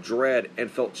feeling of dread and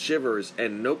felt shivers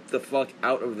and noped the fuck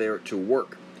out of there to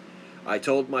work. I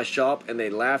told my shop and they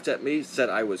laughed at me, said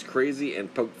I was crazy,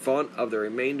 and poked fun of the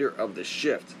remainder of the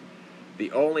shift.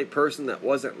 The only person that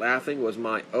wasn't laughing was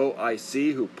my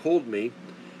OIC, who pulled me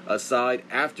aside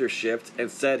after shift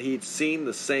and said he'd seen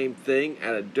the same thing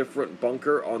at a different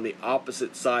bunker on the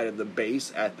opposite side of the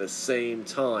base at the same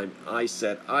time I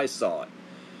said I saw it.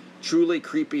 Truly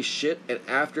creepy shit, and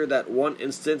after that one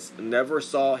instance, never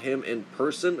saw him in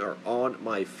person or on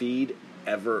my feed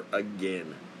ever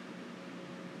again.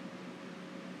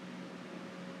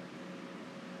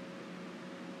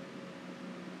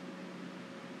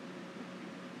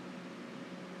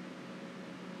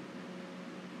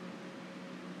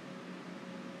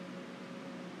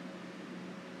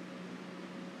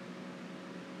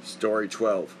 Story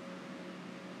 12.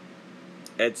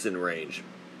 Edson Range.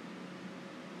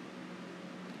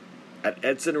 At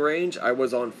Edson Range, I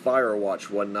was on fire watch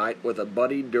one night with a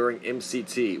buddy during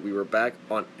MCT. We were back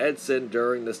on Edson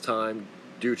during this time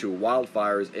due to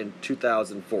wildfires in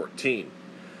 2014.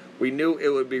 We knew it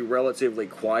would be relatively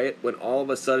quiet when all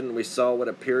of a sudden we saw what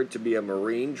appeared to be a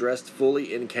Marine dressed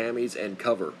fully in camis and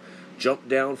cover jump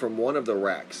down from one of the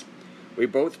racks. We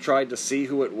both tried to see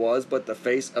who it was, but the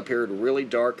face appeared really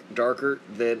darker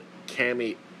than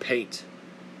cami paint.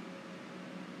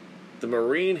 The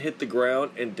Marine hit the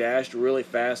ground and dashed really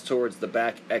fast towards the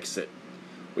back exit.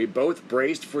 We both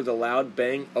braced for the loud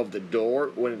bang of the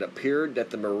door when it appeared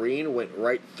that the Marine went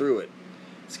right through it.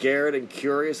 Scared and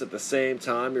curious at the same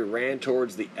time, we ran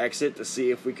towards the exit to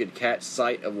see if we could catch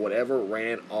sight of whatever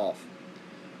ran off.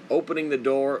 Opening the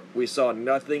door, we saw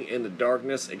nothing in the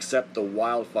darkness except the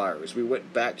wildfires. We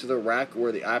went back to the rack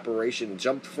where the apparition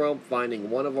jumped from, finding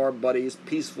one of our buddies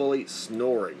peacefully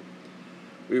snoring.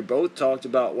 We both talked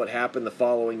about what happened the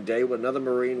following day when another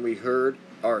Marine we heard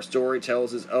our story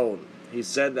tells his own. He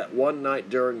said that one night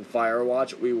during fire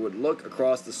watch, we would look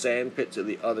across the sand pit to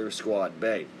the other squad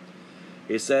bay.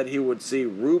 He said he would see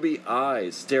ruby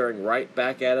eyes staring right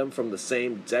back at him from the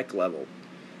same deck level.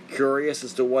 Curious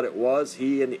as to what it was,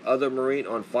 he and the other Marine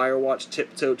on fire watch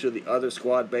tiptoed to the other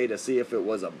squad bay to see if it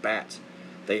was a bat.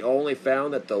 They only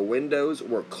found that the windows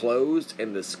were closed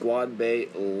and the squad bay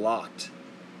locked.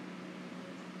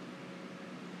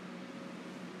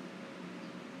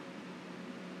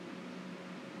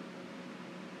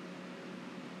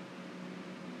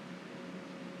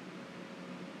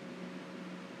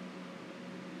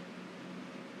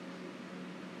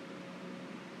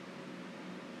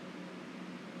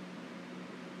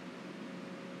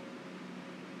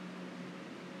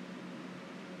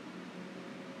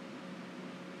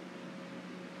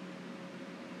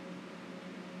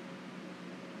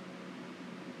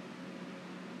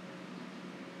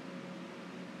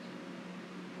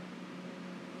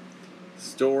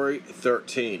 Story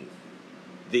 13.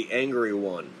 The Angry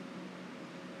One.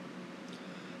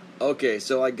 Okay,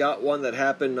 so I got one that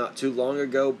happened not too long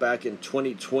ago back in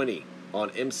 2020 on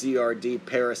MCRD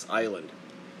Paris Island.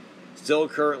 Still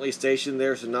currently stationed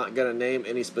there, so not going to name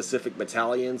any specific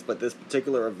battalions, but this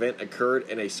particular event occurred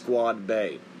in a squad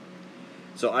bay.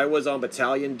 So I was on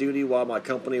battalion duty while my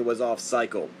company was off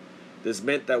cycle. This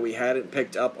meant that we hadn't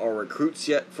picked up our recruits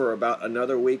yet for about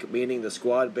another week, meaning the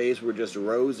squad bays were just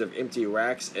rows of empty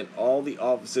racks and all the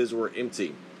offices were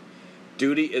empty.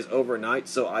 Duty is overnight,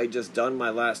 so I just done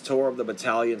my last tour of the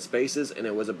battalion spaces and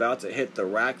it was about to hit the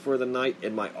rack for the night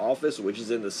in my office, which is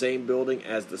in the same building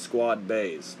as the squad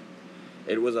bays.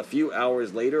 It was a few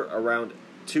hours later, around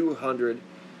 200,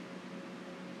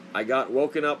 I got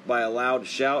woken up by a loud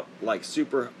shout, like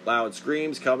super loud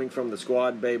screams coming from the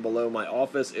squad bay below my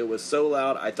office. It was so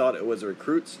loud I thought it was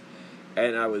recruits,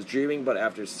 and I was dreaming, but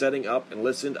after setting up and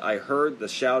listened, I heard the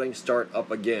shouting start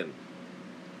up again.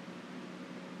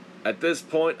 At this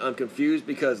point, I'm confused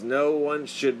because no one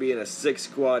should be in a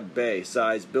 6-squad bay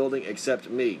size building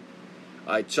except me.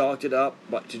 I chalked it up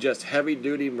to just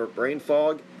heavy-duty brain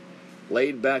fog.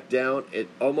 Laid back down, it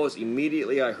almost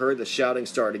immediately I heard the shouting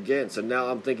start again. So now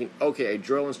I'm thinking, okay, a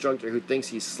drill instructor who thinks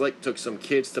he's slick took some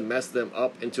kids to mess them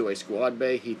up into a squad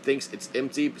bay. He thinks it's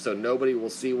empty, so nobody will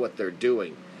see what they're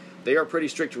doing. They are pretty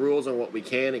strict rules on what we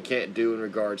can and can't do in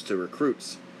regards to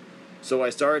recruits. So I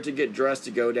started to get dressed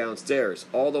to go downstairs,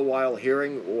 all the while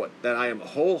hearing that I am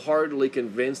wholeheartedly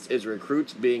convinced is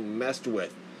recruits being messed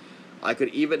with. I could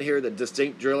even hear the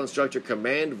distinct drill instructor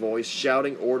command voice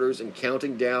shouting orders and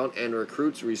counting down and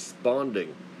recruits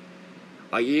responding.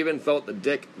 I even felt the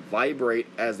deck vibrate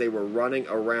as they were running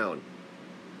around.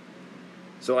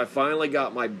 So I finally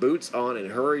got my boots on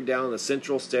and hurried down the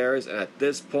central stairs, and at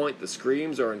this point the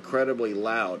screams are incredibly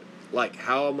loud. Like,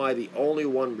 how am I the only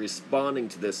one responding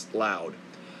to this loud?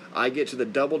 I get to the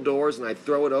double doors and I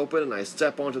throw it open and I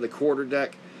step onto the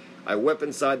quarterdeck. I whip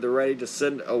inside the ready to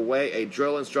send away a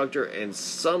drill instructor and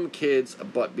some kids,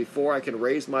 but before I can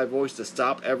raise my voice to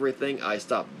stop everything, I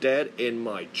stop dead in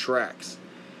my tracks.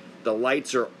 The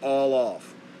lights are all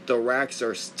off. The racks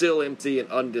are still empty and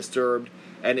undisturbed,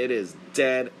 and it is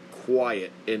dead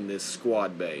quiet in this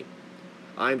squad bay.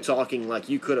 I'm talking like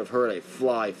you could have heard a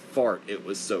fly fart, it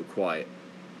was so quiet.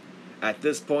 At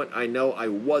this point, I know I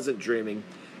wasn't dreaming,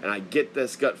 and I get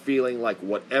this gut feeling like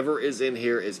whatever is in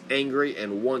here is angry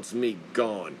and wants me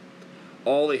gone.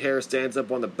 All the hair stands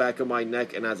up on the back of my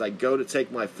neck, and as I go to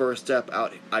take my first step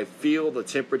out, I feel the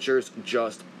temperatures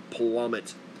just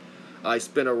plummet. I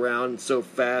spin around so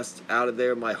fast out of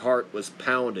there, my heart was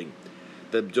pounding.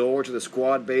 The door to the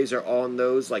squad bays are on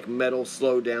those like metal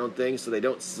slow down things so they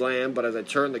don't slam, but as I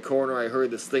turned the corner, I heard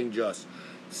this thing just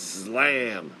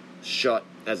slam shut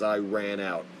as I ran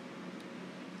out.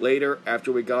 Later,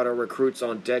 after we got our recruits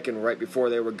on deck and right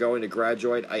before they were going to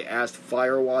graduate, I asked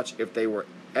Firewatch if they were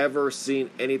ever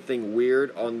seen anything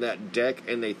weird on that deck,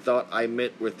 and they thought I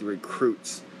meant with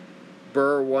recruits.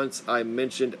 Once I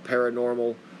mentioned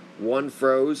paranormal, one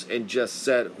froze and just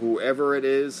said, whoever it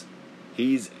is,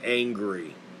 he's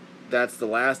angry. That's the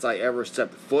last I ever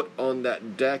stepped foot on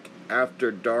that deck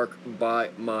after dark by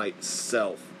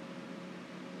myself.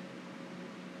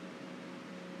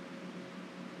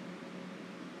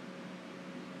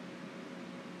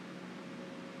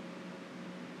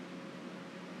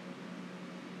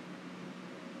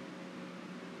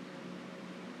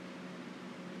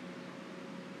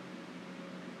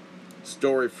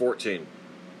 Story 14.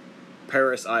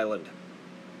 Paris Island.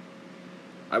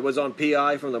 I was on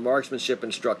PI from the marksmanship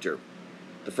instructor.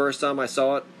 The first time I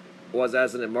saw it was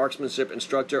as a marksmanship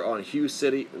instructor on Hughes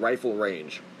City Rifle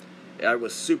Range. I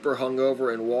was super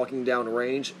hungover and walking down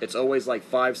range. It's always like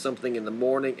 5-something in the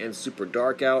morning and super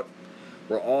dark out.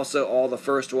 We're also all the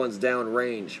first ones down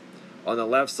range. On the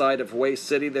left side of Way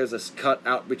City, there's a cut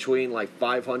out between like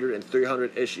 500 and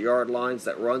 300-ish yard lines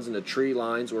that runs into tree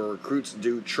lines where recruits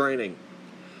do training.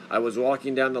 I was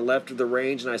walking down the left of the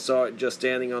range and I saw it just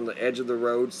standing on the edge of the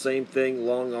road. Same thing,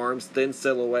 long arms, thin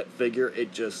silhouette figure.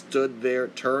 It just stood there,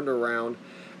 turned around,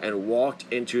 and walked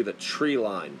into the tree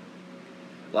line.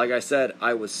 Like I said,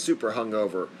 I was super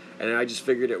hungover, and I just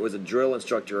figured it was a drill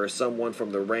instructor or someone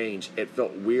from the range. It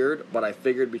felt weird, but I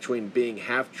figured between being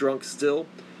half drunk still,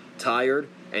 tired,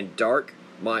 and dark,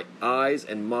 my eyes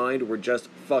and mind were just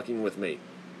fucking with me.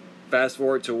 Fast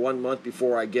forward to 1 month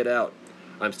before I get out.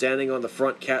 I'm standing on the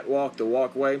front catwalk, the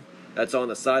walkway that's on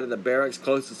the side of the barracks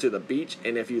closest to the beach,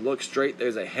 and if you look straight,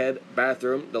 there's a head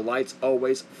bathroom. The lights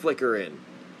always flicker in.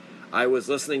 I was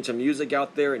listening to music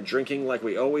out there and drinking like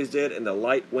we always did, and the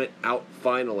light went out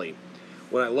finally.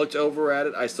 When I looked over at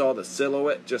it, I saw the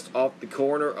silhouette just off the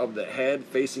corner of the head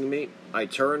facing me. I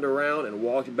turned around and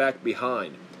walked back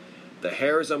behind. The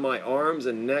hairs on my arms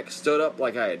and neck stood up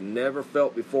like I had never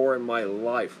felt before in my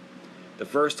life. The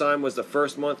first time was the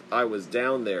first month I was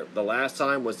down there. The last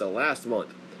time was the last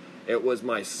month. It was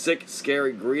my sick,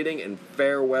 scary greeting and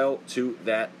farewell to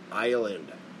that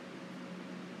island.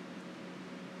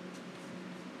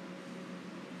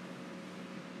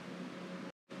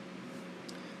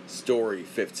 Story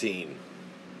 15.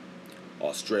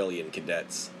 Australian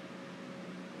Cadets.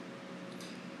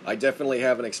 I definitely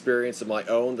have an experience of my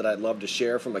own that I'd love to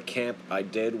share from a camp I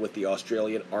did with the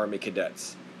Australian Army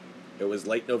Cadets. It was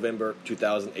late November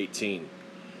 2018.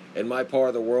 In my part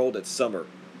of the world, it's summer.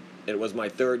 It was my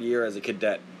third year as a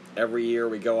cadet. Every year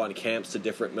we go on camps to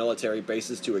different military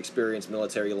bases to experience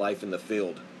military life in the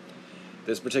field.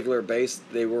 This particular base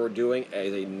they were doing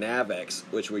as a NAVX,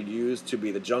 which we used to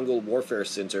be the Jungle Warfare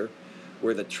Center,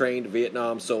 where they trained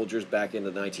Vietnam soldiers back in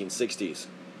the 1960s.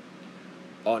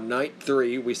 On night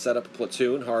 3, we set up a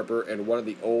platoon harbor in one of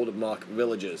the old mock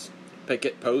villages.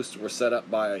 Picket posts were set up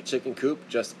by a chicken coop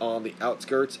just on the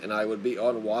outskirts, and I would be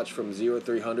on watch from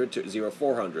 0300 to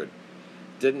 0400.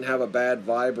 Didn't have a bad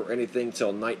vibe or anything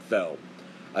till night fell.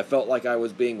 I felt like I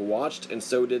was being watched, and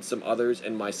so did some others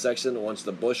in my section once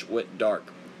the bush went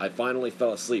dark. I finally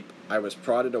fell asleep. I was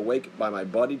prodded awake by my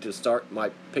buddy to start my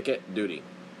picket duty.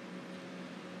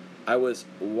 I was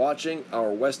watching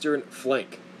our western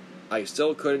flank. I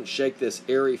still couldn't shake this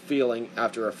eerie feeling.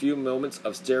 After a few moments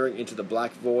of staring into the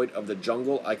black void of the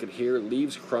jungle, I could hear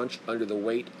leaves crunch under the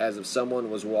weight as if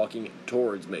someone was walking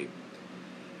towards me.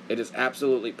 It is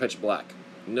absolutely pitch black.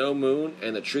 No moon,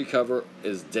 and the tree cover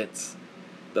is dense.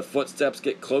 The footsteps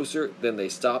get closer, then they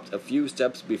stopped a few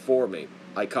steps before me.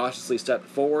 I cautiously stepped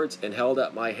forwards and held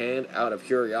up my hand out of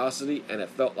curiosity, and it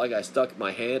felt like I stuck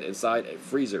my hand inside a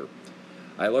freezer.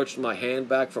 I lurched my hand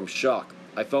back from shock.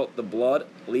 I felt the blood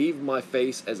leave my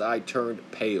face as I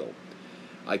turned pale.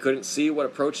 I couldn't see what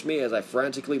approached me as I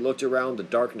frantically looked around the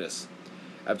darkness.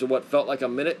 After what felt like a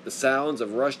minute, the sounds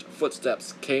of rushed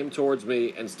footsteps came towards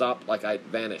me and stopped like I'd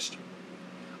vanished.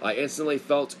 I instantly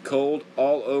felt cold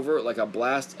all over, like a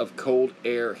blast of cold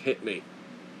air hit me.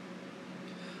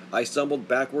 I stumbled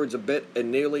backwards a bit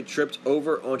and nearly tripped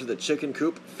over onto the chicken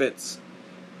coop fence.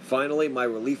 Finally, my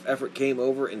relief effort came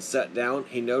over and sat down.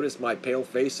 He noticed my pale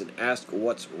face and asked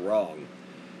what's wrong.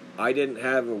 I didn't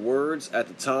have words at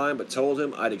the time, but told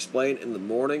him I'd explain in the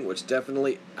morning, which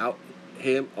definitely out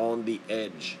him on the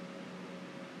edge.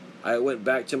 I went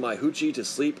back to my hoochie to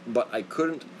sleep, but I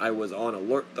couldn't. I was on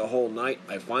alert the whole night.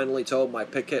 I finally told my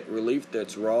picket relief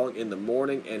that's wrong in the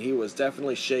morning, and he was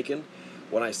definitely shaken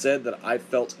when I said that I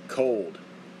felt cold.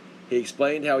 He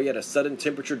explained how he had a sudden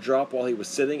temperature drop while he was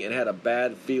sitting and had a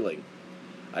bad feeling.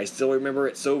 I still remember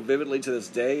it so vividly to this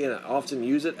day, and I often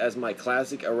use it as my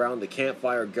classic around the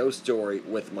campfire ghost story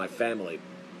with my family.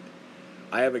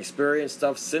 I have experienced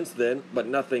stuff since then, but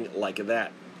nothing like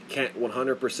that. Can't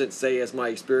 100% say as my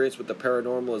experience with the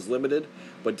paranormal is limited,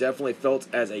 but definitely felt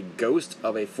as a ghost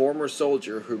of a former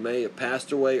soldier who may have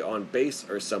passed away on base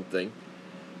or something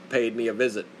paid me a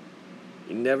visit.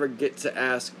 You never get to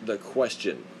ask the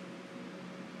question.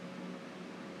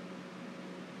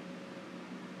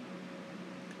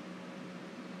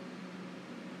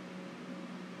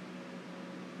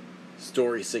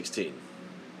 Story 16.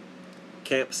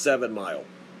 Camp 7 Mile.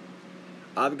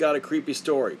 I've got a creepy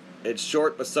story. It's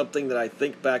short, but something that I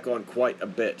think back on quite a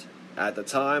bit. At the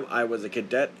time, I was a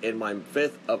cadet in my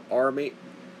 5th of Army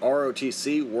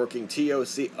ROTC working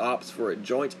TOC ops for a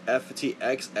joint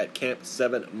FTX at Camp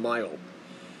 7 Mile.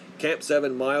 Camp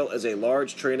 7 Mile is a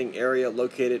large training area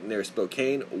located near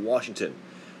Spokane, Washington,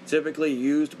 typically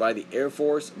used by the Air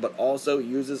Force, but also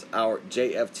uses our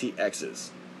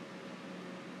JFTXs.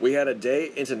 We had a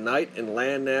day into night and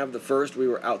land nav the first we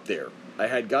were out there. I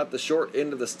had got the short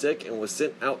end of the stick and was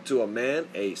sent out to a man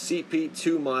a CP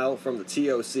 2 mile from the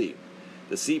TOC.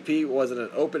 The CP was in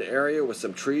an open area with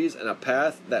some trees and a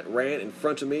path that ran in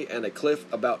front of me and a cliff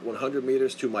about 100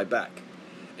 meters to my back.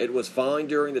 It was fine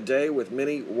during the day with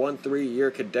many 1-3-year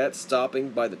cadets stopping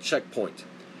by the checkpoint.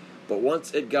 But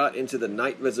once it got into the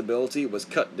night, visibility was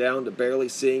cut down to barely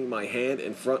seeing my hand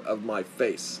in front of my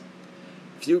face.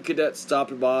 Few cadets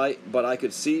stopped by, but I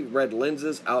could see red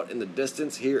lenses out in the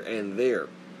distance here and there.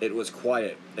 It was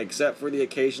quiet, except for the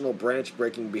occasional branch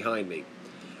breaking behind me,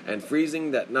 and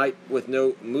freezing that night with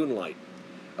no moonlight.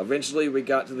 Eventually we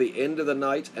got to the end of the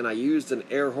night, and I used an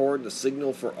air horn to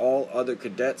signal for all other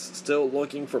cadets still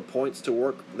looking for points to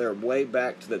work their way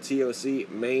back to the TOC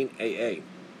main AA.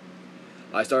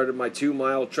 I started my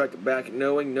 2-mile trek back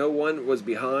knowing no one was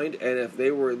behind, and if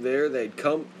they were there they'd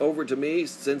come over to me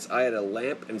since I had a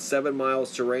lamp and 7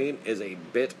 miles terrain is a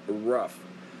bit rough.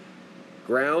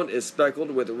 Ground is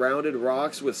speckled with rounded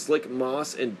rocks with slick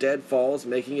moss and deadfalls,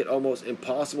 making it almost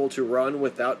impossible to run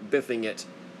without biffing it.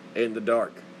 in the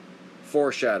dark.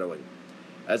 Foreshadowing.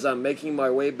 As I'm making my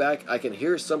way back, I can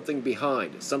hear something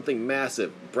behind, something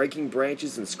massive, breaking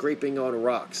branches and scraping on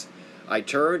rocks. I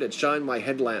turned and shined my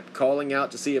headlamp, calling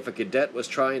out to see if a cadet was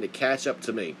trying to catch up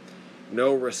to me.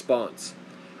 No response.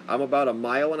 I'm about 1.5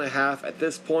 miles at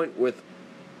this point with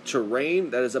terrain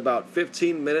that is about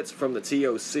 15 minutes from the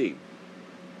TOC.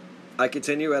 I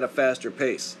continue at a faster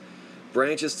pace,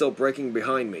 branches still breaking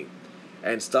behind me,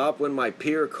 and stop when my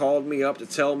peer called me up to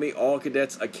tell me all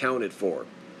cadets accounted for.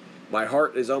 My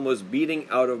heart is almost beating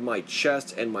out of my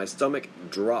chest and my stomach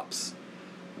drops.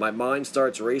 My mind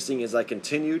starts racing as I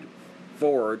continued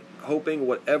forward, hoping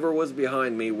whatever was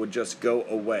behind me would just go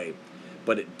away.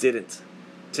 But it didn't.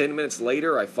 10 minutes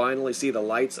later, I finally see the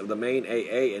lights of the main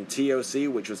AA and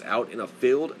TOC, which was out in a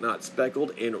field not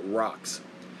speckled in rocks.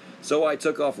 So I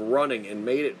took off running and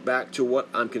made it back to what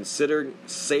I'm considered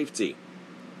safety.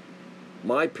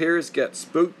 My peers got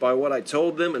spooked by what I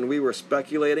told them, and we were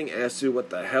speculating as to what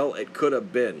the hell it could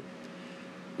have been.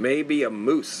 Maybe a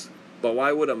moose. But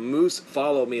why would a moose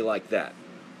follow me like that?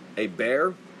 A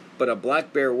bear? But a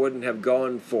black bear wouldn't have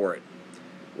gone for it.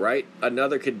 Right?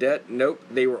 Another cadet? Nope,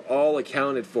 they were all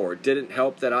accounted for. It didn't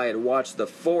help that I had watched The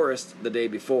Forest the day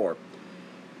before.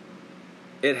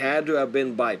 It had to have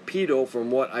been bipedal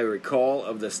from what I recall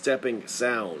of the stepping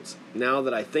sounds. Now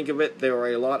that I think of it, there are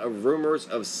a lot of rumors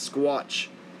of Squatch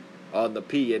on the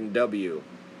PNW.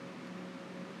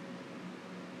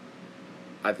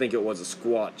 I think it was a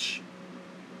Squatch.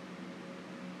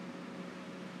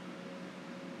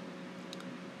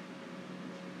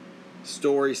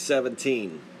 Story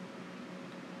 17.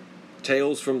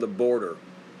 Tales from the Border.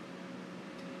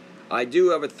 I do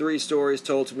have 3 stories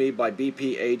told to me by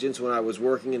BP agents when I was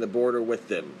working in the border with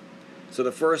them. So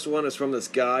the first one is from this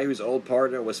guy whose old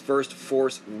partner was 1st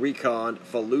Force Recon,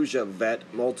 Fallujah vet,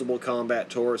 multiple combat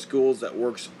tour, schools that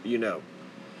works, you know.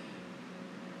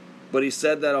 But he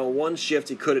said that on one shift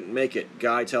he couldn't make it,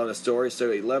 guy telling a story,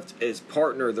 so he left his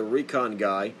partner, the recon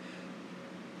guy.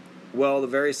 Well, the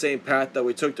very same path that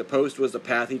we took to post was the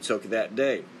path he took that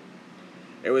day.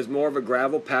 It was more of a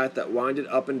gravel path that winded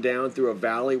up and down through a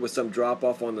valley with some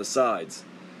drop-off on the sides.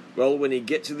 Well, when you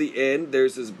get to the end,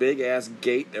 there's this big-ass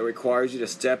gate that requires you to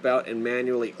step out and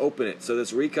manually open it. So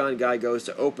this recon guy goes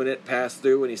to open it, pass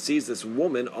through, and he sees this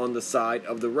woman on the side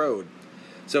of the road.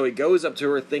 So he goes up to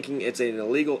her thinking it's an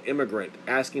illegal immigrant,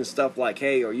 asking stuff like,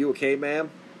 "Hey, are you okay, ma'am?"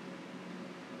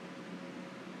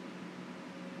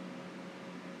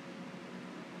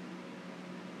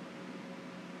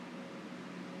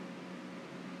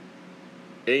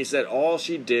 And he said all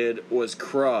she did was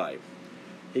cry.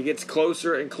 He gets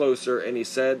closer and closer, and he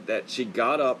said that she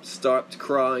got up, stopped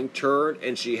crying, turned,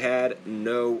 and she had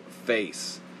no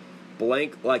face.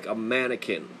 Blank like a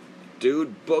mannequin.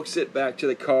 Dude books it back to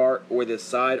the car with his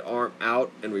side arm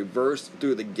out and reversed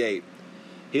through the gate.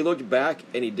 He looked back,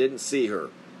 and he didn't see her.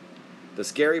 The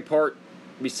scary part,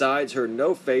 besides her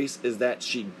no face, is that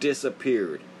she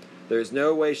disappeared. There's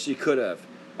no way she could have.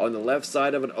 On the left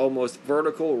side of an almost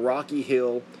vertical rocky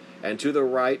hill, and to the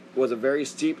right was a very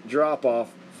steep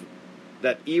drop-off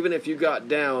that even if you got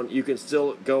down, you can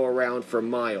still go around for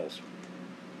miles.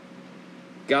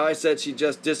 Guy said she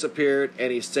just disappeared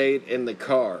and he stayed in the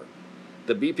car.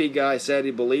 The BP guy said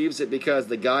he believes it because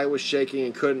the guy was shaking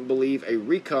and couldn't believe a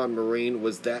recon Marine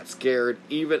was that scared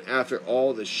even after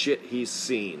all the shit he's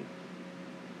seen.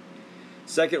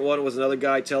 Second one was another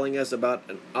guy telling us about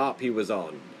an op he was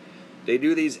on. They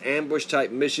do these ambush-type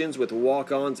missions with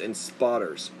walk-ons and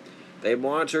spotters. They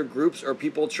monitor groups or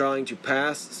people trying to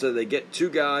pass, so they get 2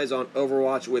 guys on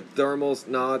Overwatch with thermals,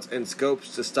 nods, and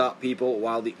scopes to stop people,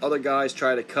 while the other guys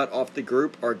try to cut off the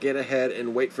group or get ahead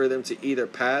and wait for them to either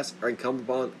pass or come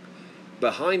upon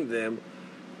behind them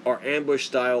or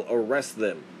ambush-style arrest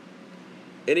them.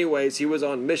 Anyways, he was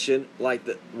on mission,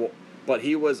 but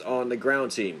he was on the ground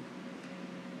team.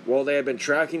 Well, they had been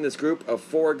tracking this group of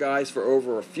 4 guys for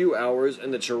over a few hours,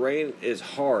 and the terrain is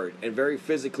hard and very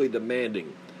physically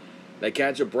demanding. They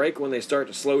catch a break when they start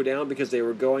to slow down because they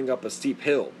were going up a steep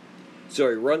hill. So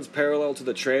he runs parallel to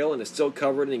the trail and is still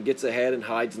covered and gets ahead and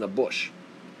hides in a bush.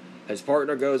 His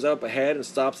partner goes up ahead and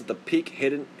stops at the peak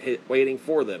waiting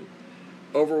for them.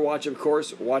 Overwatch, of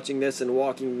course, watching this and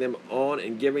walking them on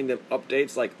and giving them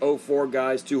updates like, "Oh, 4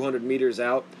 guys 200 meters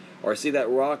out," or "See that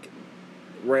rock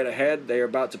right ahead, they are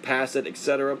about to pass it,"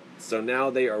 etc. So now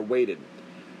they are waited.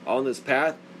 On this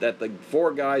path that the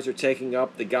 4 guys are taking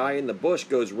up, the guy in the bush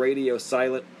goes radio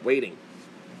silent, waiting.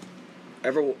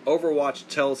 Overwatch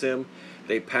tells him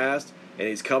they passed and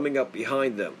he's coming up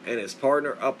behind them, and his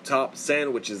partner up top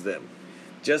sandwiches them.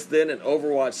 Just then an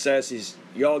Overwatch says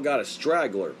y'all got a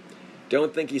straggler.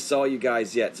 Don't think he saw you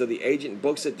guys yet. So the agent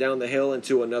books it down the hill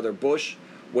into another bush,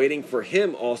 waiting for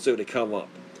him also to come up.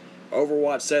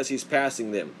 Overwatch says he's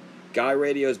passing them. Guy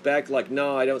radios back like,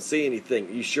 "Nah, I don't see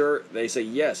anything. You sure?" They say,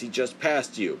 "Yes, he just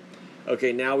passed you."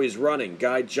 Okay, now he's running.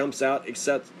 Guy jumps out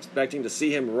expecting to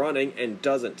see him running and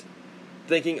doesn't.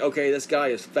 Thinking, okay, this guy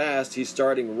is fast, he's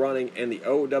starting running, and the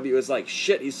OW is like,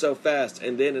 shit, he's so fast.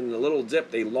 And then in a little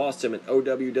dip, they lost him, and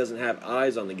OW doesn't have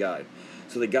eyes on the guy.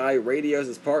 So the guy radios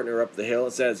his partner up the hill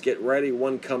and says, "Get ready,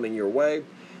 one coming your way."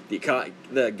 The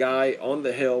guy on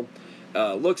the hill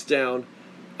looks down,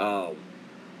 and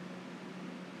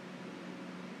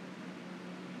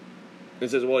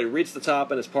says, well, he reached the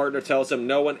top, and his partner tells him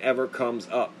no one ever comes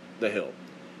up the hill.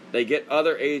 They get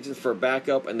other agents for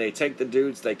backup, and they take the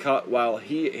dudes they caught while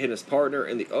he and his partner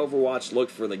in the Overwatch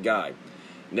looked for the guy.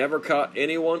 Never caught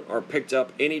anyone or picked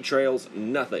up any trails,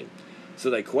 nothing. So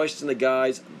they questioned the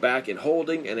guys back in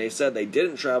holding, and they said they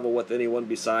didn't travel with anyone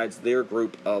besides their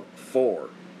group of 4.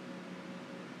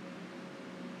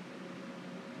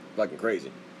 Fucking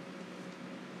crazy.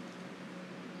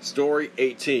 Story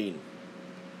 18.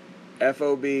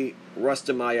 FOB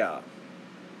Rustamaya.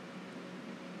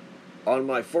 On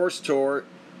my first tour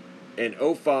in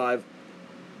 05,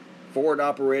 Forward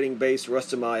Operating Base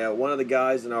Rustamaya, one of the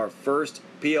guys in our first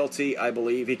PLT, I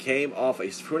believe, he came off a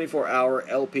 24-hour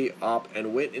LP op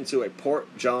and went into a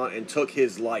Port John and took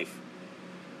his life.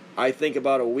 I think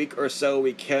about a week or so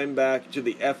we came back to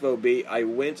the FOB. I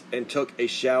went and took a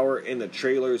shower in the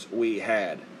trailers we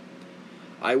had.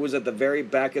 I was at the very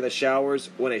back of the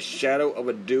showers when a shadow of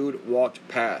a dude walked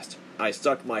past. I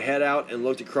stuck my head out and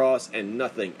looked across, and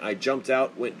nothing. I jumped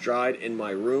out, went dried in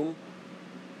my room.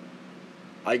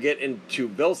 I get into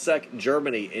Vilseck,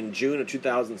 Germany in June of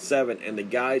 2007, and the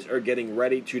guys are getting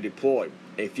ready to deploy.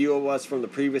 A few of us from the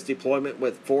previous deployment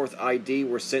with 4th ID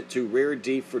were sent to Rear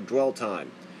D for dwell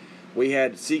time. We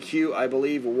had CQ, I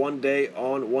believe, 1 day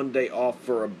on, 1 day off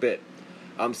for a bit.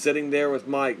 I'm sitting there with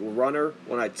my runner.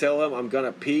 When I tell him I'm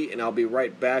gonna pee and I'll be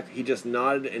right back, he just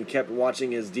nodded and kept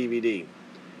watching his DVD.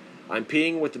 I'm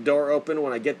peeing with the door open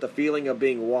when I get the feeling of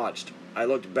being watched. I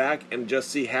looked back and just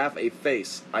see half a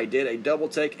face. I did a double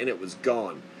take and it was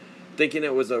gone. Thinking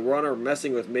it was a runner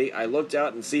messing with me, I looked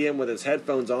out and see him with his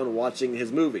headphones on watching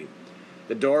his movie.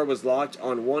 The door was locked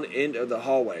on one end of the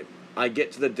hallway. I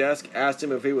get to the desk, asked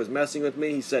him if he was messing with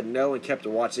me. He said no and kept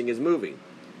watching his movie.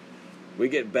 We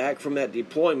get back from that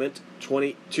deployment,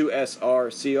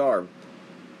 22SR CR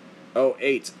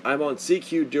 08. I'm on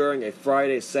CQ during a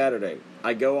Friday, Saturday.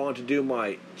 I go on to do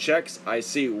my checks. I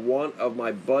see one of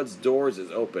my bud's doors is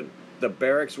open. The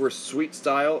barracks were suite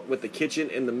style with the kitchen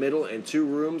in the middle and 2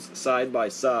 rooms side by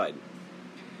side.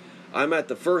 I'm at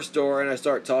the first door and I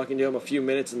start talking to him a few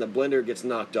minutes and the blender gets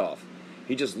knocked off.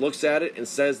 He just looks at it and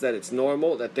says that it's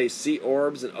normal that they see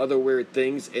orbs and other weird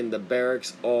things in the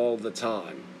barracks all the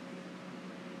time.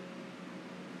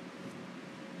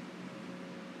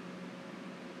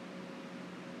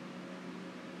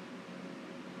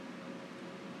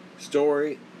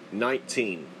 Story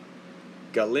 19.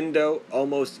 Galindo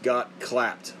almost got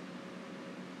clapped.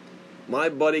 My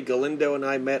buddy Galindo and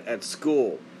I met at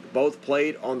school. Both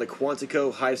played on the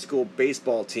Quantico High School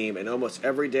baseball team, and almost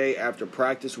every day after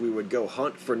practice we would go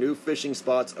hunt for new fishing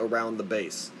spots around the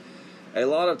base. A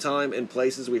lot of time in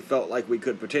places we felt like we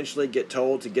could potentially get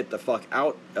told to get the fuck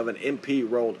out of an MP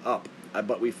rolled up,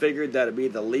 but we figured that'd be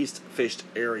the least fished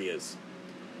areas.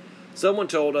 Someone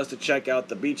told us to check out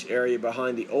the beach area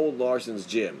behind the old Larson's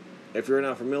gym. If you're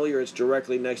not familiar, it's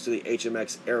directly next to the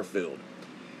HMX airfield.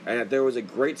 And that there was a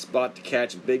great spot to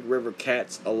catch big river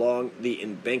cats along the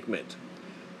embankment.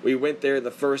 We went there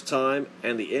the first time,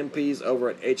 and the MPs over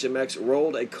at HMX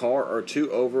rolled a car or 2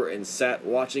 over and sat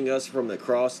watching us from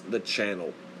across the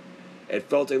channel. It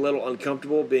felt a little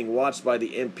uncomfortable being watched by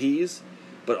the MPs,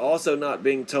 but also not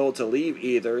being told to leave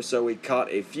either, so we caught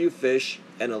a few fish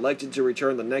and elected to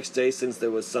return the next day since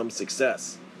there was some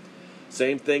success.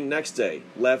 Same thing next day.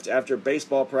 Left after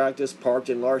baseball practice, parked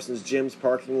in Larson's gym's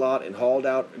parking lot, and hauled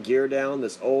out gear down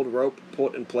this old rope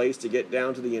put in place to get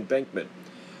down to the embankment.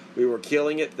 We were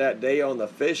killing it that day on the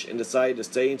fish and decided to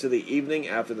stay into the evening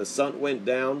after the sun went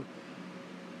down.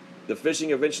 The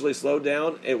fishing eventually slowed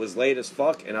down. It was late as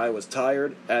fuck and I was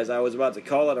tired. As I was about to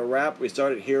call it a wrap, we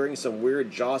started hearing some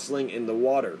weird jostling in the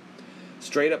water.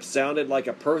 Straight up sounded like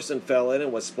a person fell in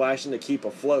and was splashing to keep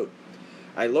afloat.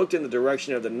 I looked in the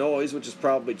direction of the noise, which is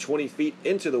probably 20 feet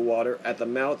into the water at the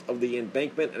mouth of the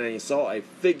embankment, and I saw a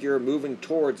figure moving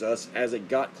towards us. As it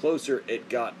got closer, it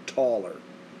got taller.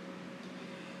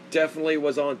 Definitely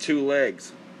was on 2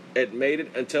 legs. It made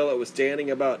it until it was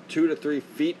standing about 2 to 3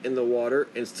 feet in the water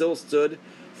and still stood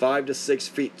 5 to 6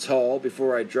 feet tall,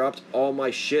 before I dropped all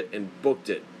my shit and booked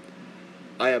it.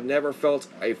 I have never felt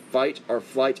a fight or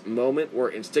flight moment where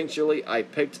instinctually I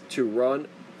picked to run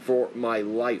for my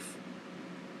life.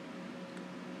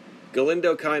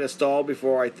 Galindo kinda stalled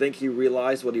before I think he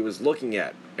realized what he was looking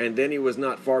at, and then he was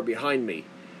not far behind me.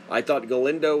 I thought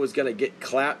Galindo was gonna get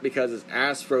clapped because his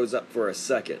ass froze up for a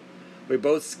second. We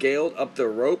both scaled up the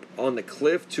rope on the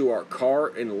cliff to our car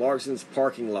in Larson's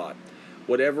parking lot.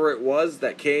 Whatever it was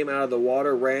that came out of the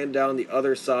water ran down the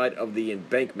other side of the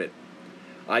embankment.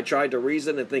 I tried to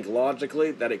reason and think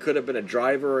logically that it could have been a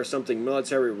driver or something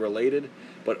military related,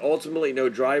 but ultimately no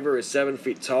driver is 7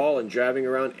 feet tall and driving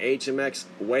around HMX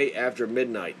way after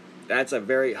midnight. That's a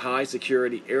very high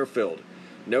security airfield.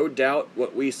 No doubt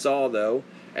what we saw though,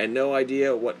 and no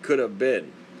idea what could have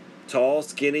been. Tall,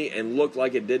 skinny, and looked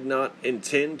like it did not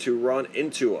intend to run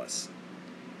into us.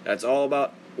 That's all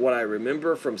about what I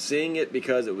remember from seeing it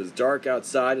because it was dark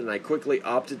outside and I quickly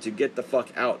opted to get the fuck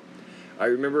out. I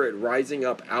remember it rising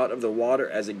up out of the water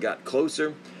as it got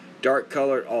closer, dark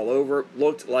colored all over,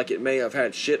 looked like it may have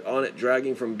had shit on it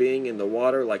dragging from being in the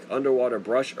water like underwater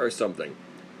brush or something.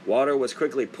 Water was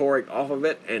quickly pouring off of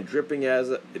it and dripping as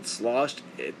it sloshed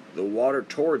the water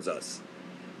towards us.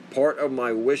 Part of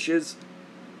my wishes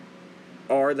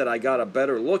are that I got a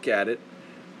better look at it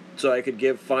so I could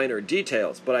give finer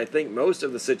details, but I think most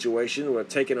of the situation would have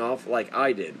taken off like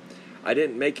I did. It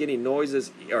didn't make any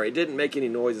noises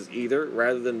either,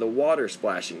 rather than the water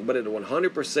splashing, but it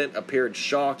 100% appeared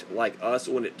shocked like us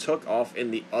when it took off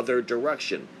in the other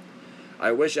direction.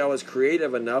 I wish I was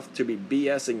creative enough to be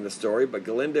BSing the story, but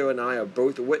Galindo and I have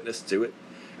both witnessed to it,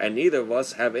 and neither of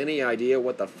us have any idea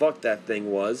what the fuck that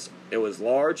thing was. It was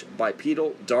large,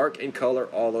 bipedal, dark in color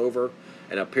all over,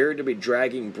 and appeared to be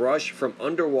dragging brush from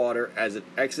underwater as it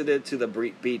exited to the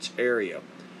beach area.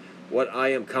 What I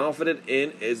am confident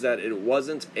in is that it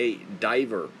wasn't a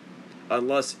diver,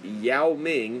 unless Yao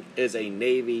Ming is a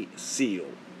Navy SEAL.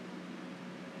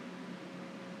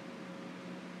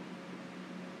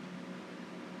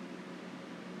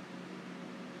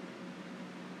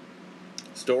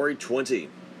 Story 20.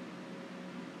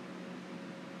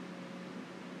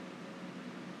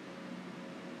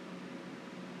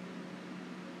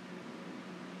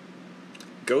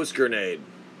 Ghost grenade.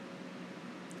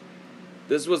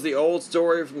 This was the old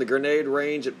story from the grenade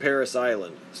range at Paris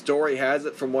Island. Story has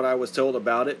it, from what I was told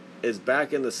about it, is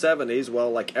back in the 70s, well,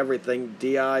 like everything,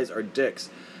 DIs are dicks,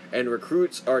 and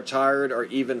recruits are tired or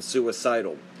even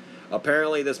suicidal.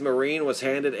 Apparently, this Marine was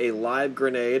handed a live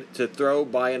grenade to throw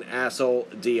by an asshole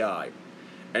DI.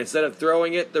 Instead of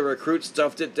throwing it, the recruit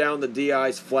stuffed it down the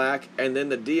DI's flak, and then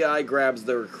the DI grabs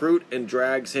the recruit and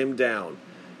drags him down.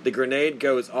 The grenade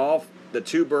goes off, the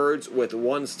two birds with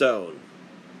one stone.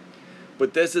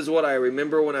 But this is what I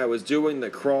remember when I was doing the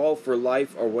crawl for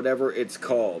life or whatever it's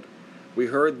called. We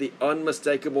heard the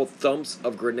unmistakable thumps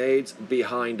of grenades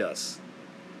behind us.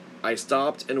 I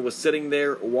stopped and was sitting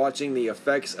there watching the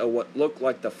effects of what looked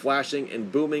like the flashing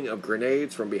and booming of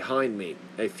grenades from behind me.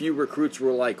 A few recruits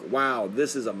were like, "Wow,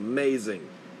 this is amazing."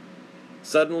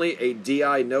 Suddenly, a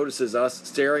DI notices us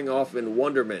staring off in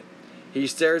wonderment. He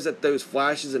stares at those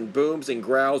flashes and booms and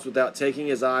growls without taking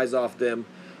his eyes off them.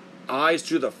 Eyes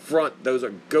to the front, those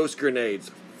are ghost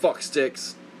grenades. Fuck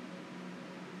sticks.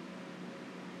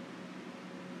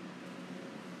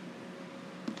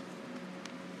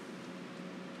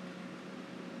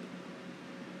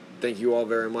 Thank you all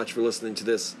very much for listening to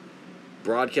this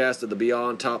broadcast of the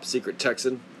Beyond Top Secret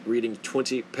Texan, reading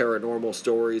 20 paranormal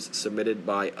stories submitted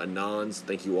by Anons.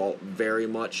 Thank you all very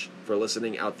much for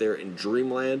listening out there in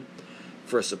Dreamland,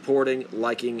 for supporting,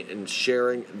 liking, and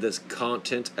sharing this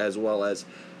content, as well as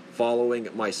following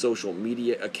my social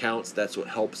media accounts. That's what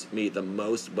helps me the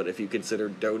most. But if you consider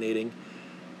donating,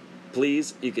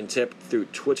 please, you can tip through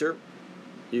Twitter,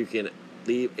 you can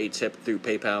leave a tip through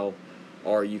PayPal,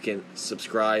 or you can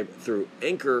subscribe through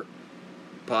Anchor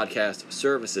podcast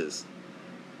services.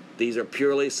 These are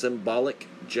purely symbolic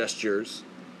gestures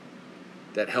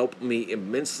that help me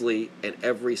immensely, and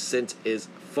every cent is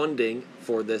funding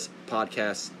for this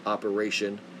podcast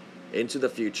operation into the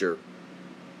future.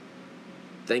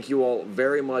 Thank you all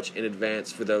very much in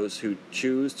advance for those who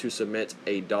choose to submit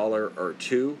 $1 or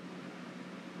 $2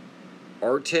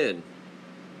 or $10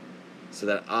 so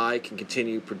that I can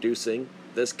continue producing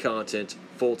this content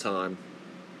full time.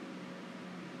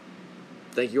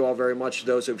 Thank you all very much to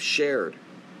those who have shared,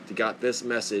 to got this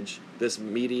message, this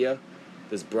media,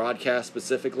 this broadcast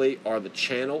specifically, or the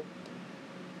channel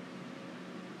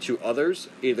to others,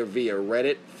 either via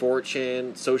Reddit,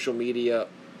 4chan, social media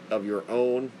of your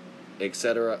own,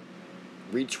 etc.,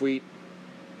 retweet,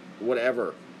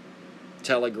 whatever.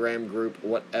 Telegram group,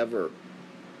 whatever.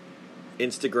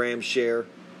 Instagram share.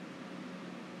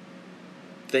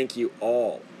 Thank you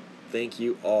all. Thank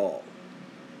you all.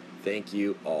 Thank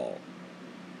you all.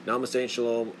 Namaste and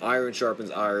shalom. Iron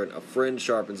sharpens iron. A friend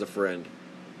sharpens a friend.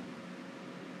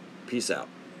 Peace out.